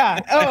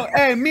 Mira. Oh,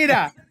 hey,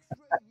 mira.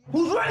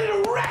 Who's ready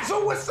to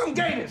wrestle with some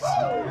gators?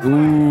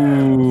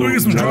 Ooh. Let me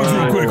get some drugs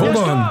real quick. Hold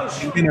on.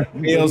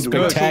 Fail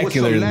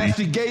spectacularly.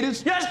 Nasty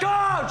gators? Yes,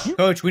 coach!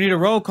 Coach, we need a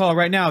roll call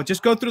right now.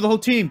 Just go through the whole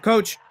team.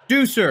 Coach,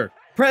 Deucer,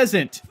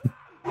 present.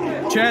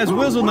 Chaz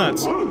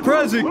Wizzlenuts,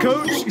 present,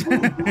 coach.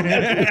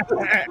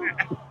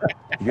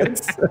 You good?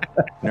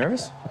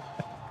 Nervous?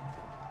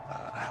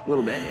 A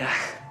little bit, yeah.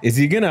 Is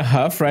he gonna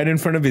huff right in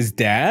front of his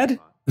dad?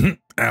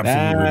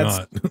 Absolutely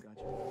not.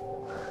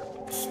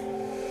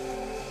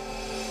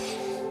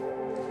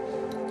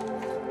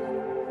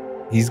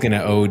 He's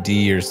gonna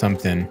OD or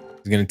something.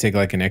 He's gonna take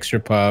like an extra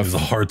puff. His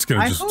heart's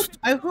gonna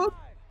I hope.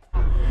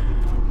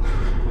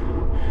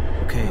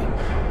 Okay.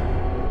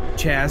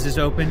 Chaz is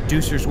open.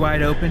 Deucer's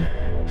wide open.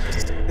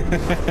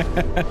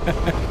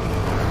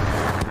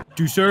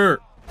 Deucer.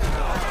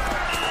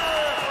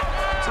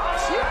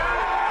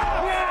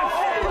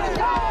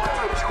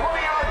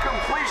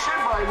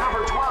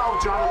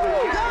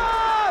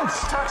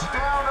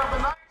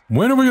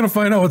 When are we gonna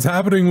find out what's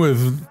happening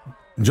with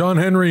John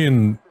Henry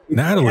and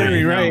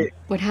Natalie? Right.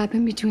 What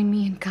happened between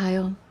me and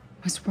Kyle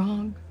was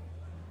wrong,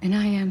 and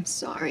I am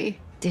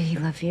sorry. Did he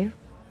love you?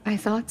 I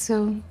thought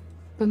so,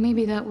 but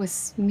maybe that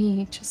was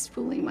me just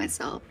fooling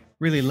myself.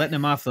 Really letting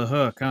him off the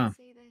hook, huh?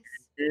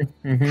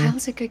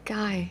 Kyle's a good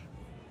guy.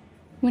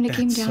 When it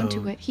came That's down so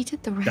to it, he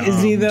did the right dumb. thing.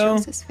 Is he and though?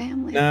 chose his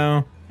family.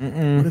 No. What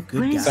a good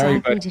When guy. Sorry,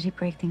 exactly but- did he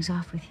break things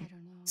off with you?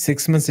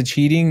 6 months of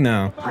cheating?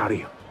 No. Proud of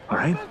you, all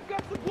right?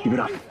 Keep it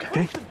up,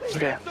 okay?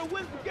 Okay.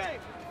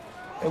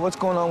 Hey, what's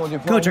going on with your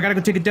phone? Coach, I gotta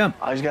go take a dump.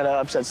 I just got an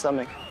upset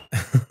stomach.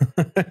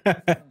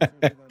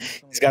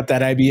 He's got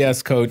that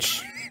IBS,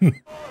 coach.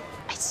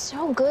 It's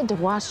so good to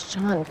watch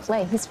John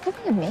play. He's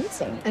really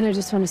amazing. And I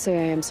just want to say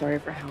I am sorry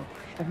for how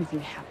everything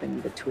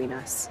happened between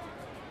us.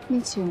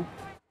 Me too.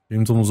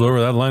 Game's almost over.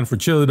 That line for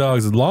chili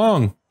dogs is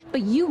long.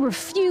 But you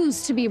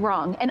refuse to be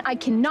wrong, and I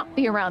cannot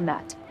be around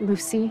that.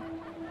 Lucy,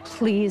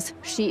 please,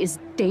 she is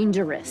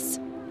dangerous.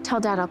 Tell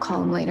Dad I'll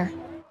call him later.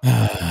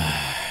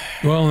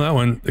 Well, that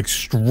went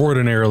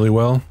extraordinarily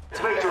well.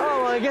 Oh,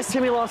 well, I guess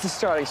Timmy lost his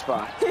starting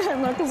spot. Yeah,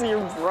 not because of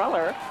your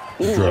brother.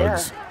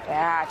 Drugs.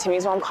 Yeah,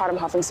 Timmy's mom caught him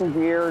huffing some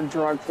weird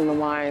drug from the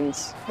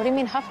mines. What do you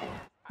mean huffing?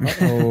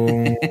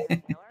 Uh-oh.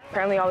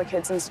 Apparently all the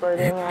kids in the store are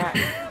doing that.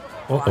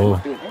 Uh-oh.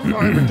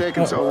 Why have been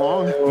taking so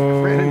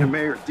long? Ran into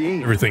Mayor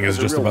Dean. Everything is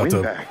just about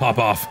to pop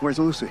off. Where's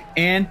Lucy?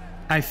 And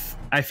I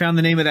found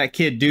the name of that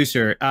kid,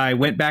 Deucer. I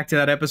went back to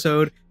that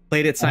episode,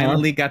 played it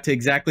silently, got to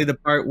exactly the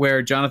part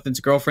where Jonathan's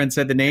girlfriend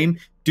said the name,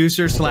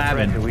 Deucer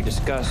Slavin. We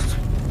discussed.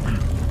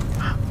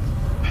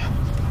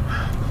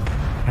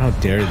 How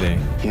dare they?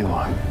 You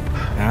are.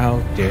 How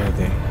dare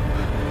they?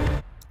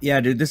 Yeah,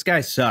 dude, this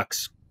guy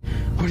sucks.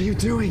 What are you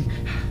doing?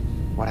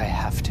 What I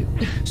have to.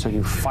 So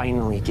you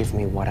finally give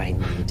me what I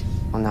need.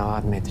 Well, now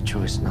I've made the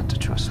choice not to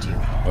trust you.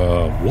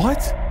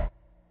 What?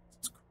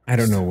 I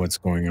don't know what's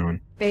going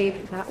on. Babe,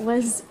 that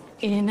was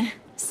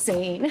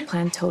insane.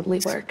 Plan totally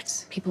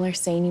worked. People are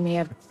saying you may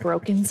have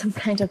broken some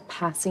kind of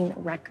passing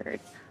record.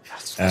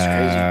 That's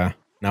crazy.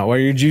 Not while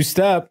you're juiced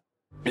up.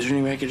 Is there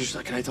any way I could just,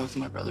 can I talk to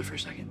my brother for a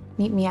second?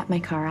 Meet me at my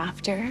car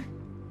after.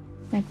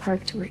 I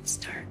parked where it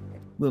started.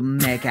 We'll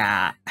make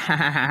out.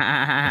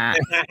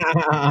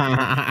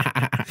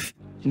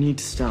 You need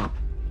to stop.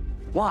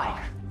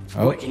 Why?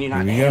 Oh, What, can you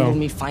not here we handle go.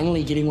 me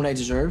finally getting what I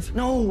deserve?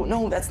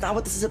 No, that's not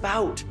what this is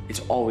about. It's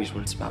always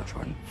what it's about,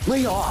 Jordan.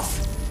 Lay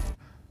off.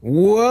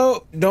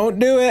 Whoa, don't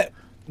do it.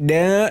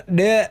 Don't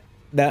do it.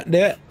 Don't do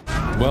it.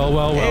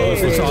 Well,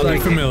 this looks oddly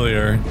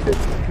familiar.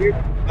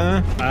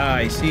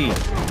 I see.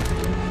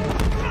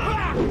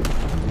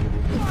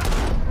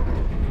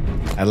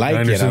 I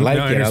like it. I like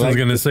it. I Anderson's like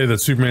gonna it. say that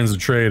Superman's a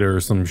traitor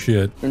or some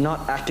shit. You're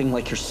not acting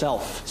like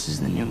yourself. This is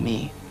the new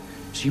me.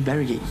 So you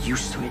better get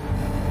used to it.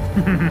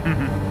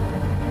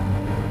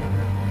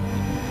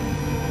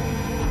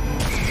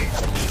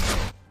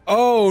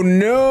 Oh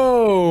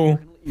no!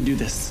 You do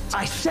this.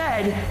 I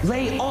said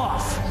lay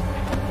off.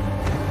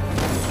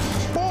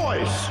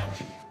 Boys!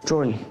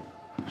 Jordan.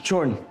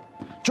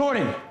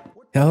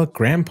 Tell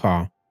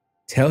Grandpa.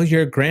 Tell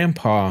your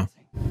grandpa.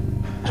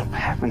 I don't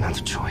have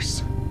another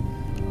choice.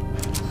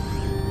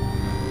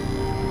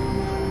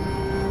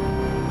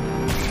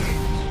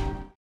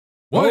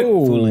 What?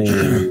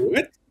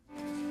 What?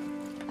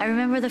 I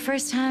remember the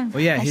first time.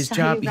 Well, yeah, I his saw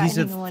job, you he's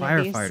a riding one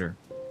of these. firefighter.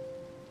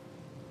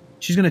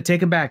 She's gonna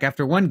take him back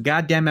after one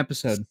goddamn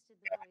episode.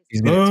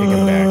 He's gonna take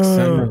him back.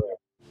 Son.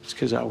 It's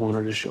because I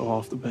wanted to show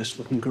off the best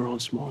looking girl in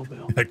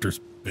Smallville. Hector's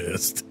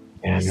pissed.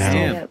 Yeah,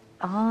 Damn. Yep,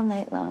 all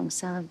night long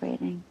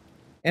celebrating.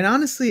 And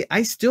honestly,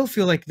 I still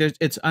feel like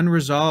it's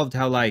unresolved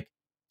how like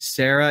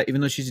Sarah,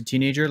 even though she's a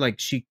teenager, like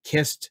she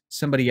kissed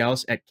somebody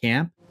else at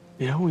camp.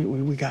 You know,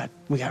 we got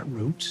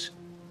roots.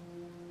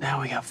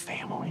 Now we got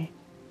family,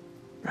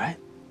 right?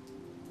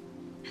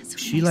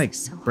 She like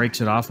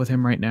breaks it off with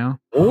him right now.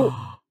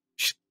 Oh.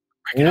 She's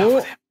breaking it off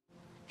with him.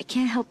 I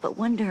can't help but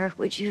wonder,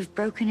 would you have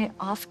broken it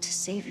off to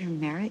save your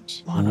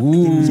marriage? Lana,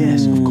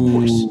 yes, of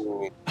course.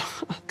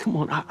 Come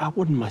on, I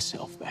wasn't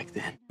myself back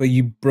then. But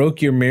you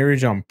broke your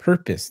marriage on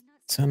purpose,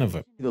 son of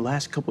a. The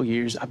last couple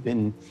years, I've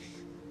been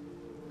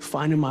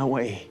finding my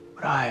way,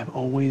 but I have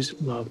always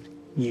loved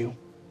you.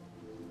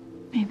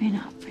 Maybe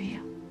not for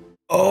you.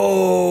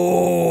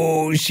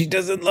 Oh, she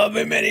doesn't love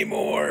him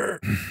anymore.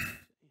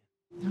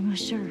 I'm not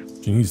sure.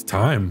 She needs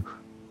time.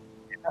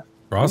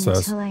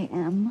 Process. Until I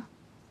am.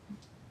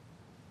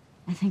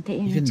 I think that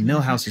you Even need to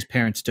Millhouse's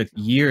parents took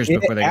years Get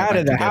before they got out back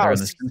of the together on house.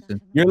 The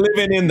Simpsons. You're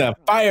living in the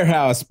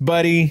firehouse,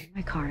 buddy.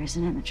 My car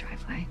isn't in the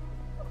driveway.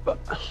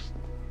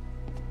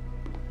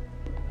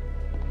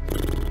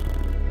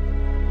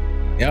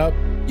 Yep.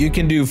 You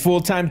can do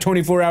full-time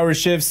 24-hour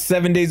shifts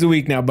 7 days a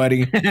week now,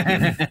 buddy.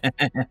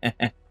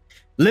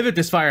 Live at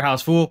this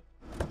firehouse, fool.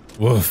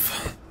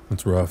 Woof.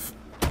 That's rough.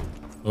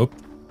 Oh.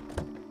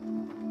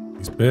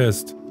 He's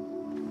pissed.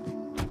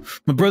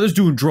 My brother's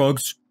doing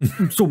drugs.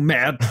 I'm so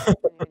mad.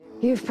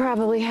 You've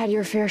probably had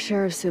your fair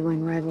share of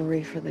sibling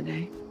rivalry for the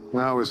day.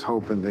 I was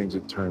hoping things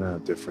would turn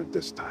out different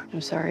this time.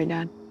 I'm sorry,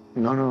 Dad.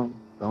 No,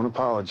 don't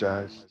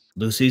apologize.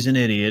 Lucy's an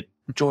idiot.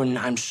 Jordan,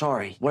 I'm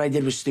sorry. What I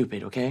did was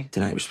stupid, okay?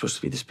 Tonight was supposed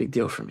to be this big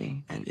deal for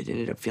me, and it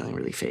ended up feeling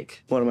really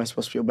fake. What, am I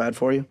supposed to feel bad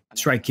for you?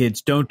 That's right,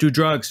 kids. Don't do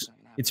drugs.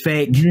 It's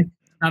fake. It's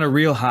not a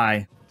real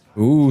high.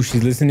 Ooh,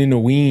 she's listening to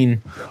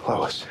Ween.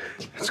 Lois,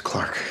 it's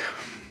Clark.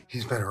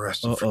 He's been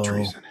arrested for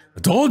treason. I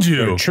told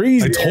you.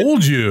 Treason. I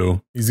told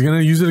you. He's going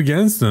to use it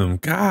against him.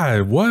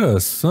 God, what a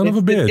son of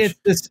a bitch.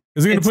 Is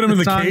he going to put him in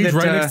the cage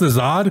right next to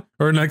Zod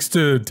or next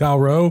to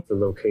Talro? The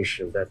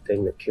location of that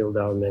thing that killed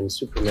our men,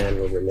 Superman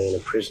will remain a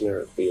prisoner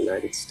of the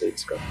United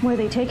States government. Where are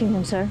they taking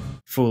him, sir?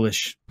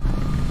 Foolish.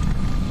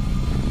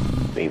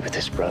 Be with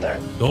his brother.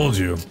 Told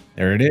you.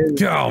 There it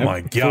is. Oh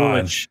my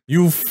God.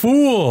 You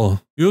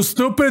fool. You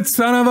stupid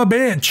son of a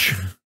bitch.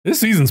 This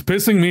season's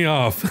pissing me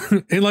off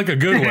in like a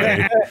good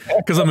way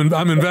because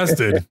I'm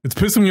invested. It's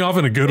pissing me off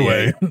in a good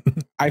way.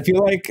 I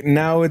feel like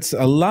now it's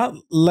a lot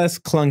less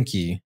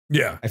clunky.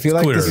 Yeah, I feel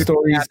like the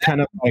story's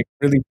kind of like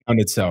really found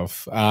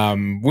itself,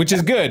 which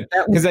is good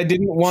because I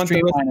didn't want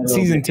the rest of the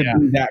season to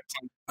be that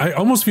clunky. I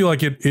almost feel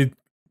like it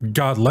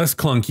got less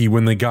clunky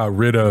when they got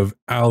rid of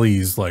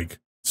Allie's like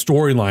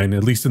storyline,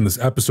 at least in this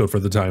episode for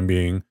the time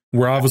being.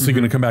 We're obviously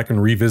going to come back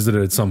and revisit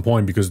it at some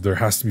point because there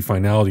has to be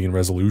finality and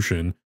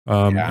resolution.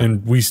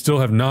 And we still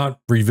have not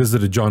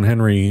revisited John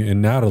Henry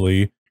and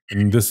Natalie.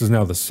 And this is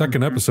now the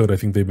second episode I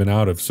think they've been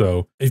out of.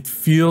 So it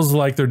feels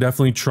like they're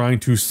definitely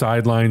trying to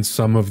sideline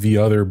some of the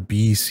other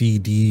B, C,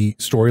 D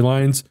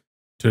storylines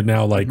to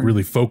now like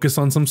really focus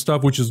on some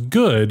stuff, which is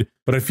good.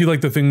 But I feel like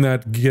the thing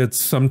that gets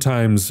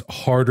sometimes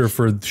harder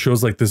for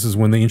shows like this is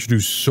when they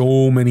introduce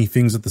so many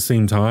things at the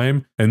same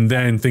time and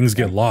then things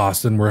get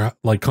lost and we're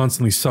like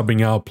constantly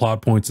subbing out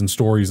plot points and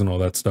stories and all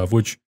that stuff,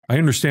 which I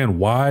understand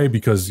why,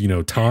 because, you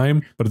know,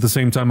 time, but at the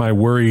same time, I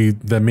worry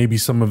that maybe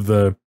some of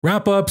the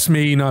wrap ups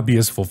may not be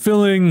as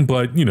fulfilling,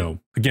 but you know,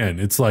 again,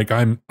 it's like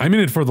I'm in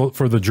it for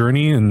the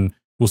journey and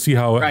we'll see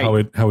how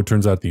it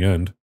turns out at the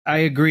end. I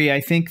agree.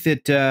 I think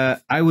that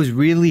I was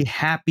really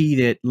happy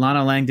that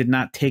Lana Lang did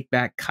not take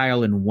back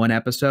Kyle in one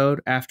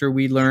episode after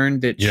we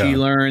learned that she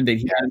learned that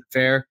he had an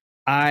affair.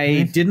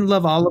 I didn't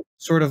love all of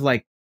sort of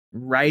like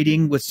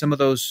writing with some of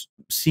those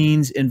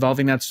scenes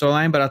involving that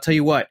storyline, but I'll tell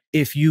you what,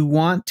 if you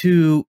want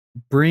to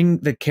bring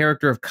the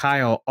character of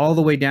Kyle all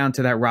the way down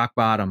to that rock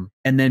bottom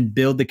and then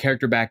build the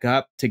character back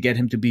up to get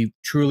him to be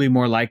truly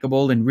more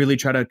likable and really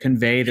try to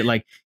convey that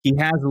like he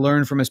has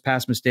learned from his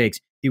past mistakes.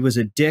 He was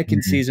a dick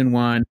in season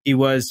 1. He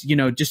was, you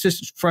know, just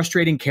this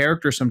frustrating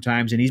character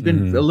sometimes. And he's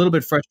been a little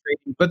bit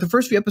frustrating, but the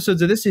first few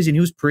episodes of this season, he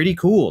was pretty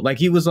cool. Like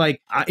he was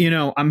like, you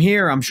know, I'm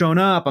here, I'm showing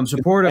up, I'm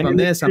supportive, I'm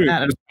this, I'm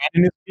that.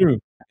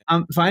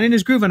 I'm finding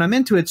his groove and I'm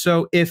into it.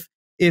 So if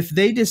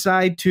they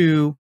decide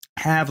to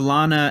have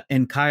Lana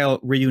and Kyle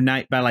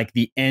reunite by like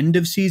the end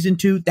of season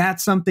 2,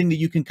 that's something that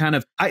you can kind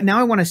of, now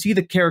I want to see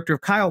the character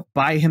of Kyle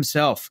by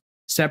himself,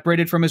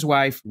 separated from his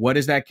wife. What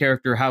is that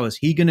character? How is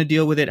he going to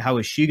deal with it? How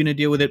is she going to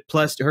deal with it?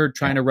 Plus her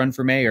trying to run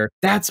for mayor.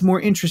 That's more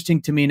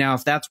interesting to me now,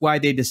 if that's why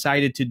they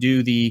decided to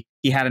do the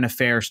he had an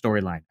affair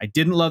storyline. I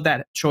didn't love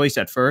that choice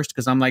at first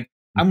because I'm like,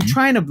 I'm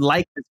trying to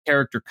like this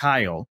character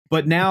Kyle,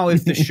 but now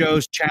if the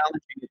show's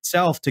challenging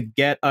itself to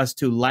get us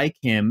to like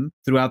him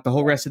throughout the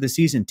whole rest of the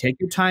season, take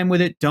your time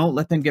with it. Don't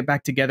let them get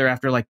back together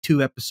after like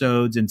 2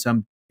 episodes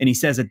and he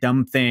says a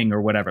dumb thing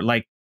or whatever.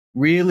 Like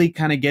really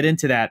kind of get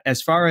into that. As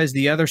far as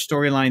the other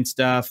storyline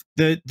stuff,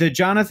 the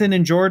Jonathan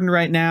and Jordan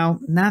right now,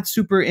 not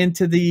super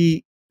into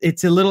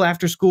it's a little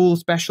after school,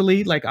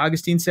 especially like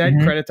Augustine said,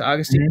 credit to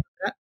Augustine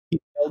for that. He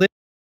nailed it.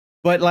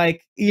 But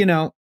like, you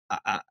know,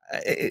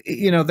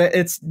 that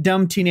it's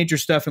dumb teenager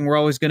stuff and we're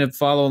always going to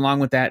follow along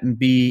with that and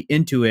be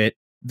into it.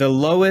 The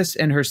Lois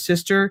and her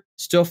sister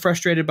still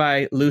frustrated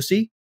by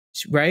Lucy,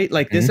 right?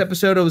 Like this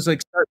episode, it was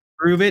like, start to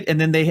prove it. And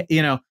then they,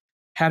 you know,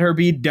 had her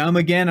be dumb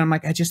again. I'm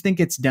like, I just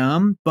think it's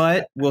dumb,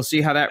 but we'll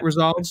see how that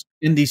resolves.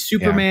 In the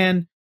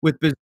Superman with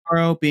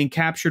Bizarro being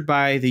captured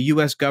by the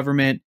US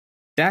government,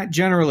 that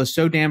general is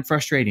so damn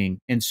frustrating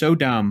and so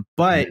dumb,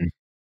 but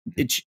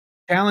it's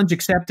challenge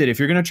accepted. If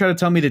you're going to try to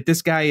tell me that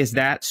this guy is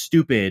that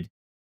stupid,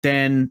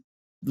 then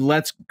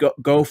let's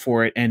go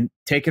for it and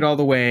take it all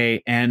the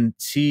way and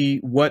see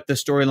what the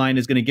storyline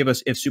is going to give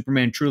us if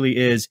Superman truly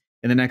is,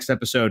 in the next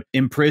episode,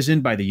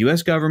 imprisoned by the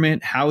US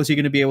government. How is he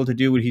going to be able to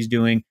do what he's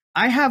doing?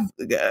 I have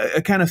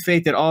a kind of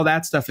faith that all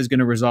that stuff is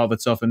going to resolve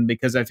itself, and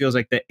because that feels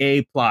like the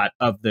A plot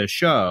of the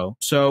show.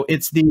 So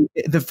it's the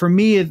for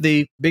me,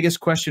 the biggest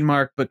question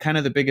mark, but kind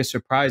of the biggest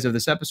surprise of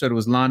this episode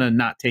was Lana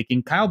not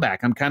taking Kyle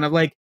back. I'm kind of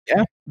like,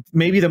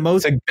 maybe the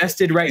most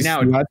invested right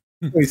now.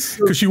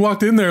 Because she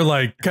walked in there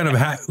like kind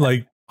of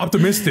like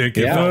optimistic,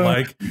 it felt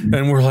like,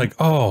 and we're like,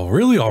 oh,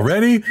 really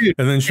already?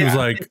 And then she was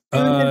like,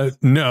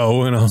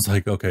 no. And I was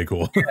like, okay,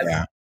 cool.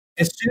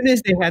 As soon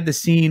as they had the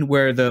scene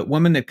where the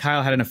woman that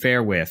Kyle had an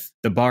affair with,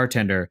 the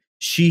bartender,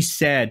 she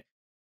said,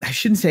 I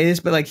shouldn't say this,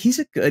 but like, he's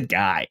a good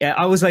guy.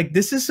 I was like,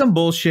 this is some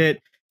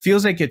bullshit.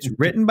 Feels like it's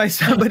written by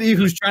somebody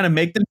who's trying to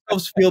make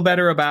themselves feel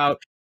better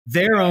about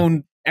their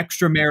own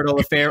extramarital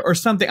affair or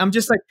something. I'm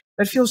just like,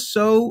 that feels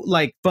so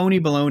like phony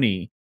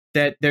baloney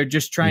that they're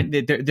just trying,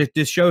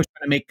 this show is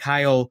trying to make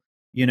Kyle,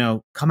 you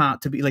know, come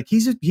out to be like,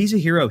 he's a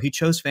hero. He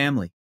chose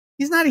family.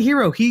 He's not a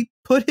hero. He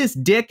put his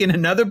dick in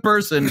another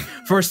person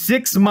for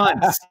 6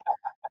 months.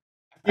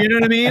 You know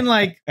what I mean?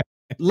 Like,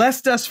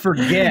 lest us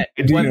forget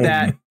what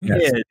that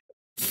is.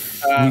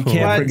 We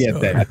can't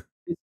forget that.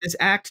 It's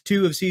Act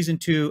 2 of season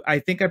 2. I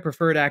think I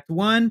preferred Act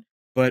 1,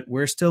 but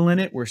we're still in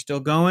it. We're still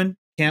going.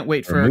 Can't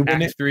wait for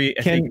Act 3.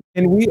 Can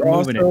we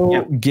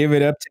also give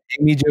it up to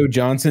Amy Jo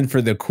Johnson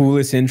for the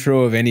coolest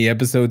intro of any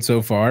episode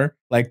so far?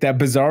 Like that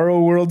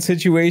Bizarro World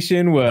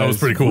situation was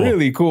pretty cool.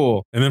 Really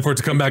cool. And then for it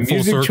to come back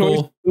full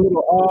circle. A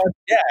little odd.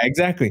 Yeah,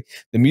 exactly.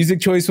 The music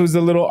choice was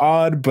a little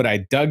odd, but I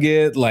dug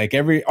it. Like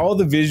all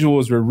the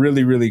visuals were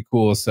really, really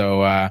cool.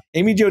 So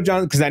Amy Jo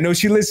Johnson, because I know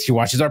she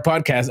watches our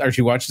podcast, or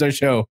she watches our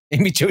show.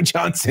 Amy Jo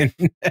Johnson.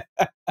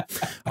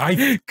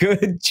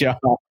 Good job.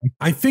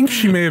 I think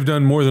she may have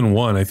done more than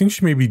one. I think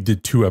she maybe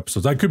did 2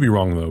 episodes. I could be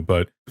wrong though,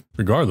 but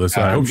regardless,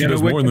 I hope she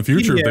does more in the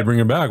future if they bring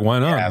it back. Why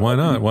not? Yeah, why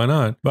not? Why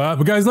not? But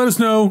guys, let us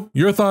know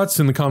your thoughts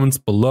in the comments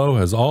below.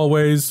 As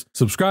always,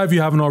 subscribe if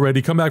you haven't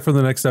already. Come back for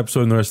the next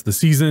episode and the rest of the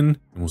season,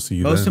 and we'll see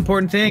you Most then.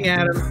 important thing,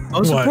 Adam.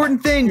 Most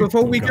important thing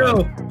before we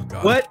go.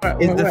 What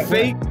is the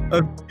fate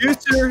of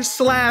Juicer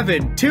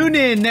Slavin? Tune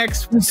in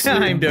next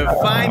time to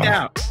find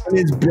out.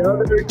 His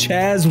brother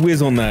Chaz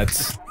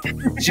Wizzlenuts.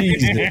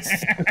 Jesus.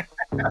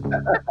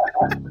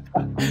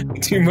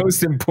 2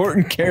 most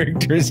important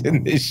characters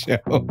in this show.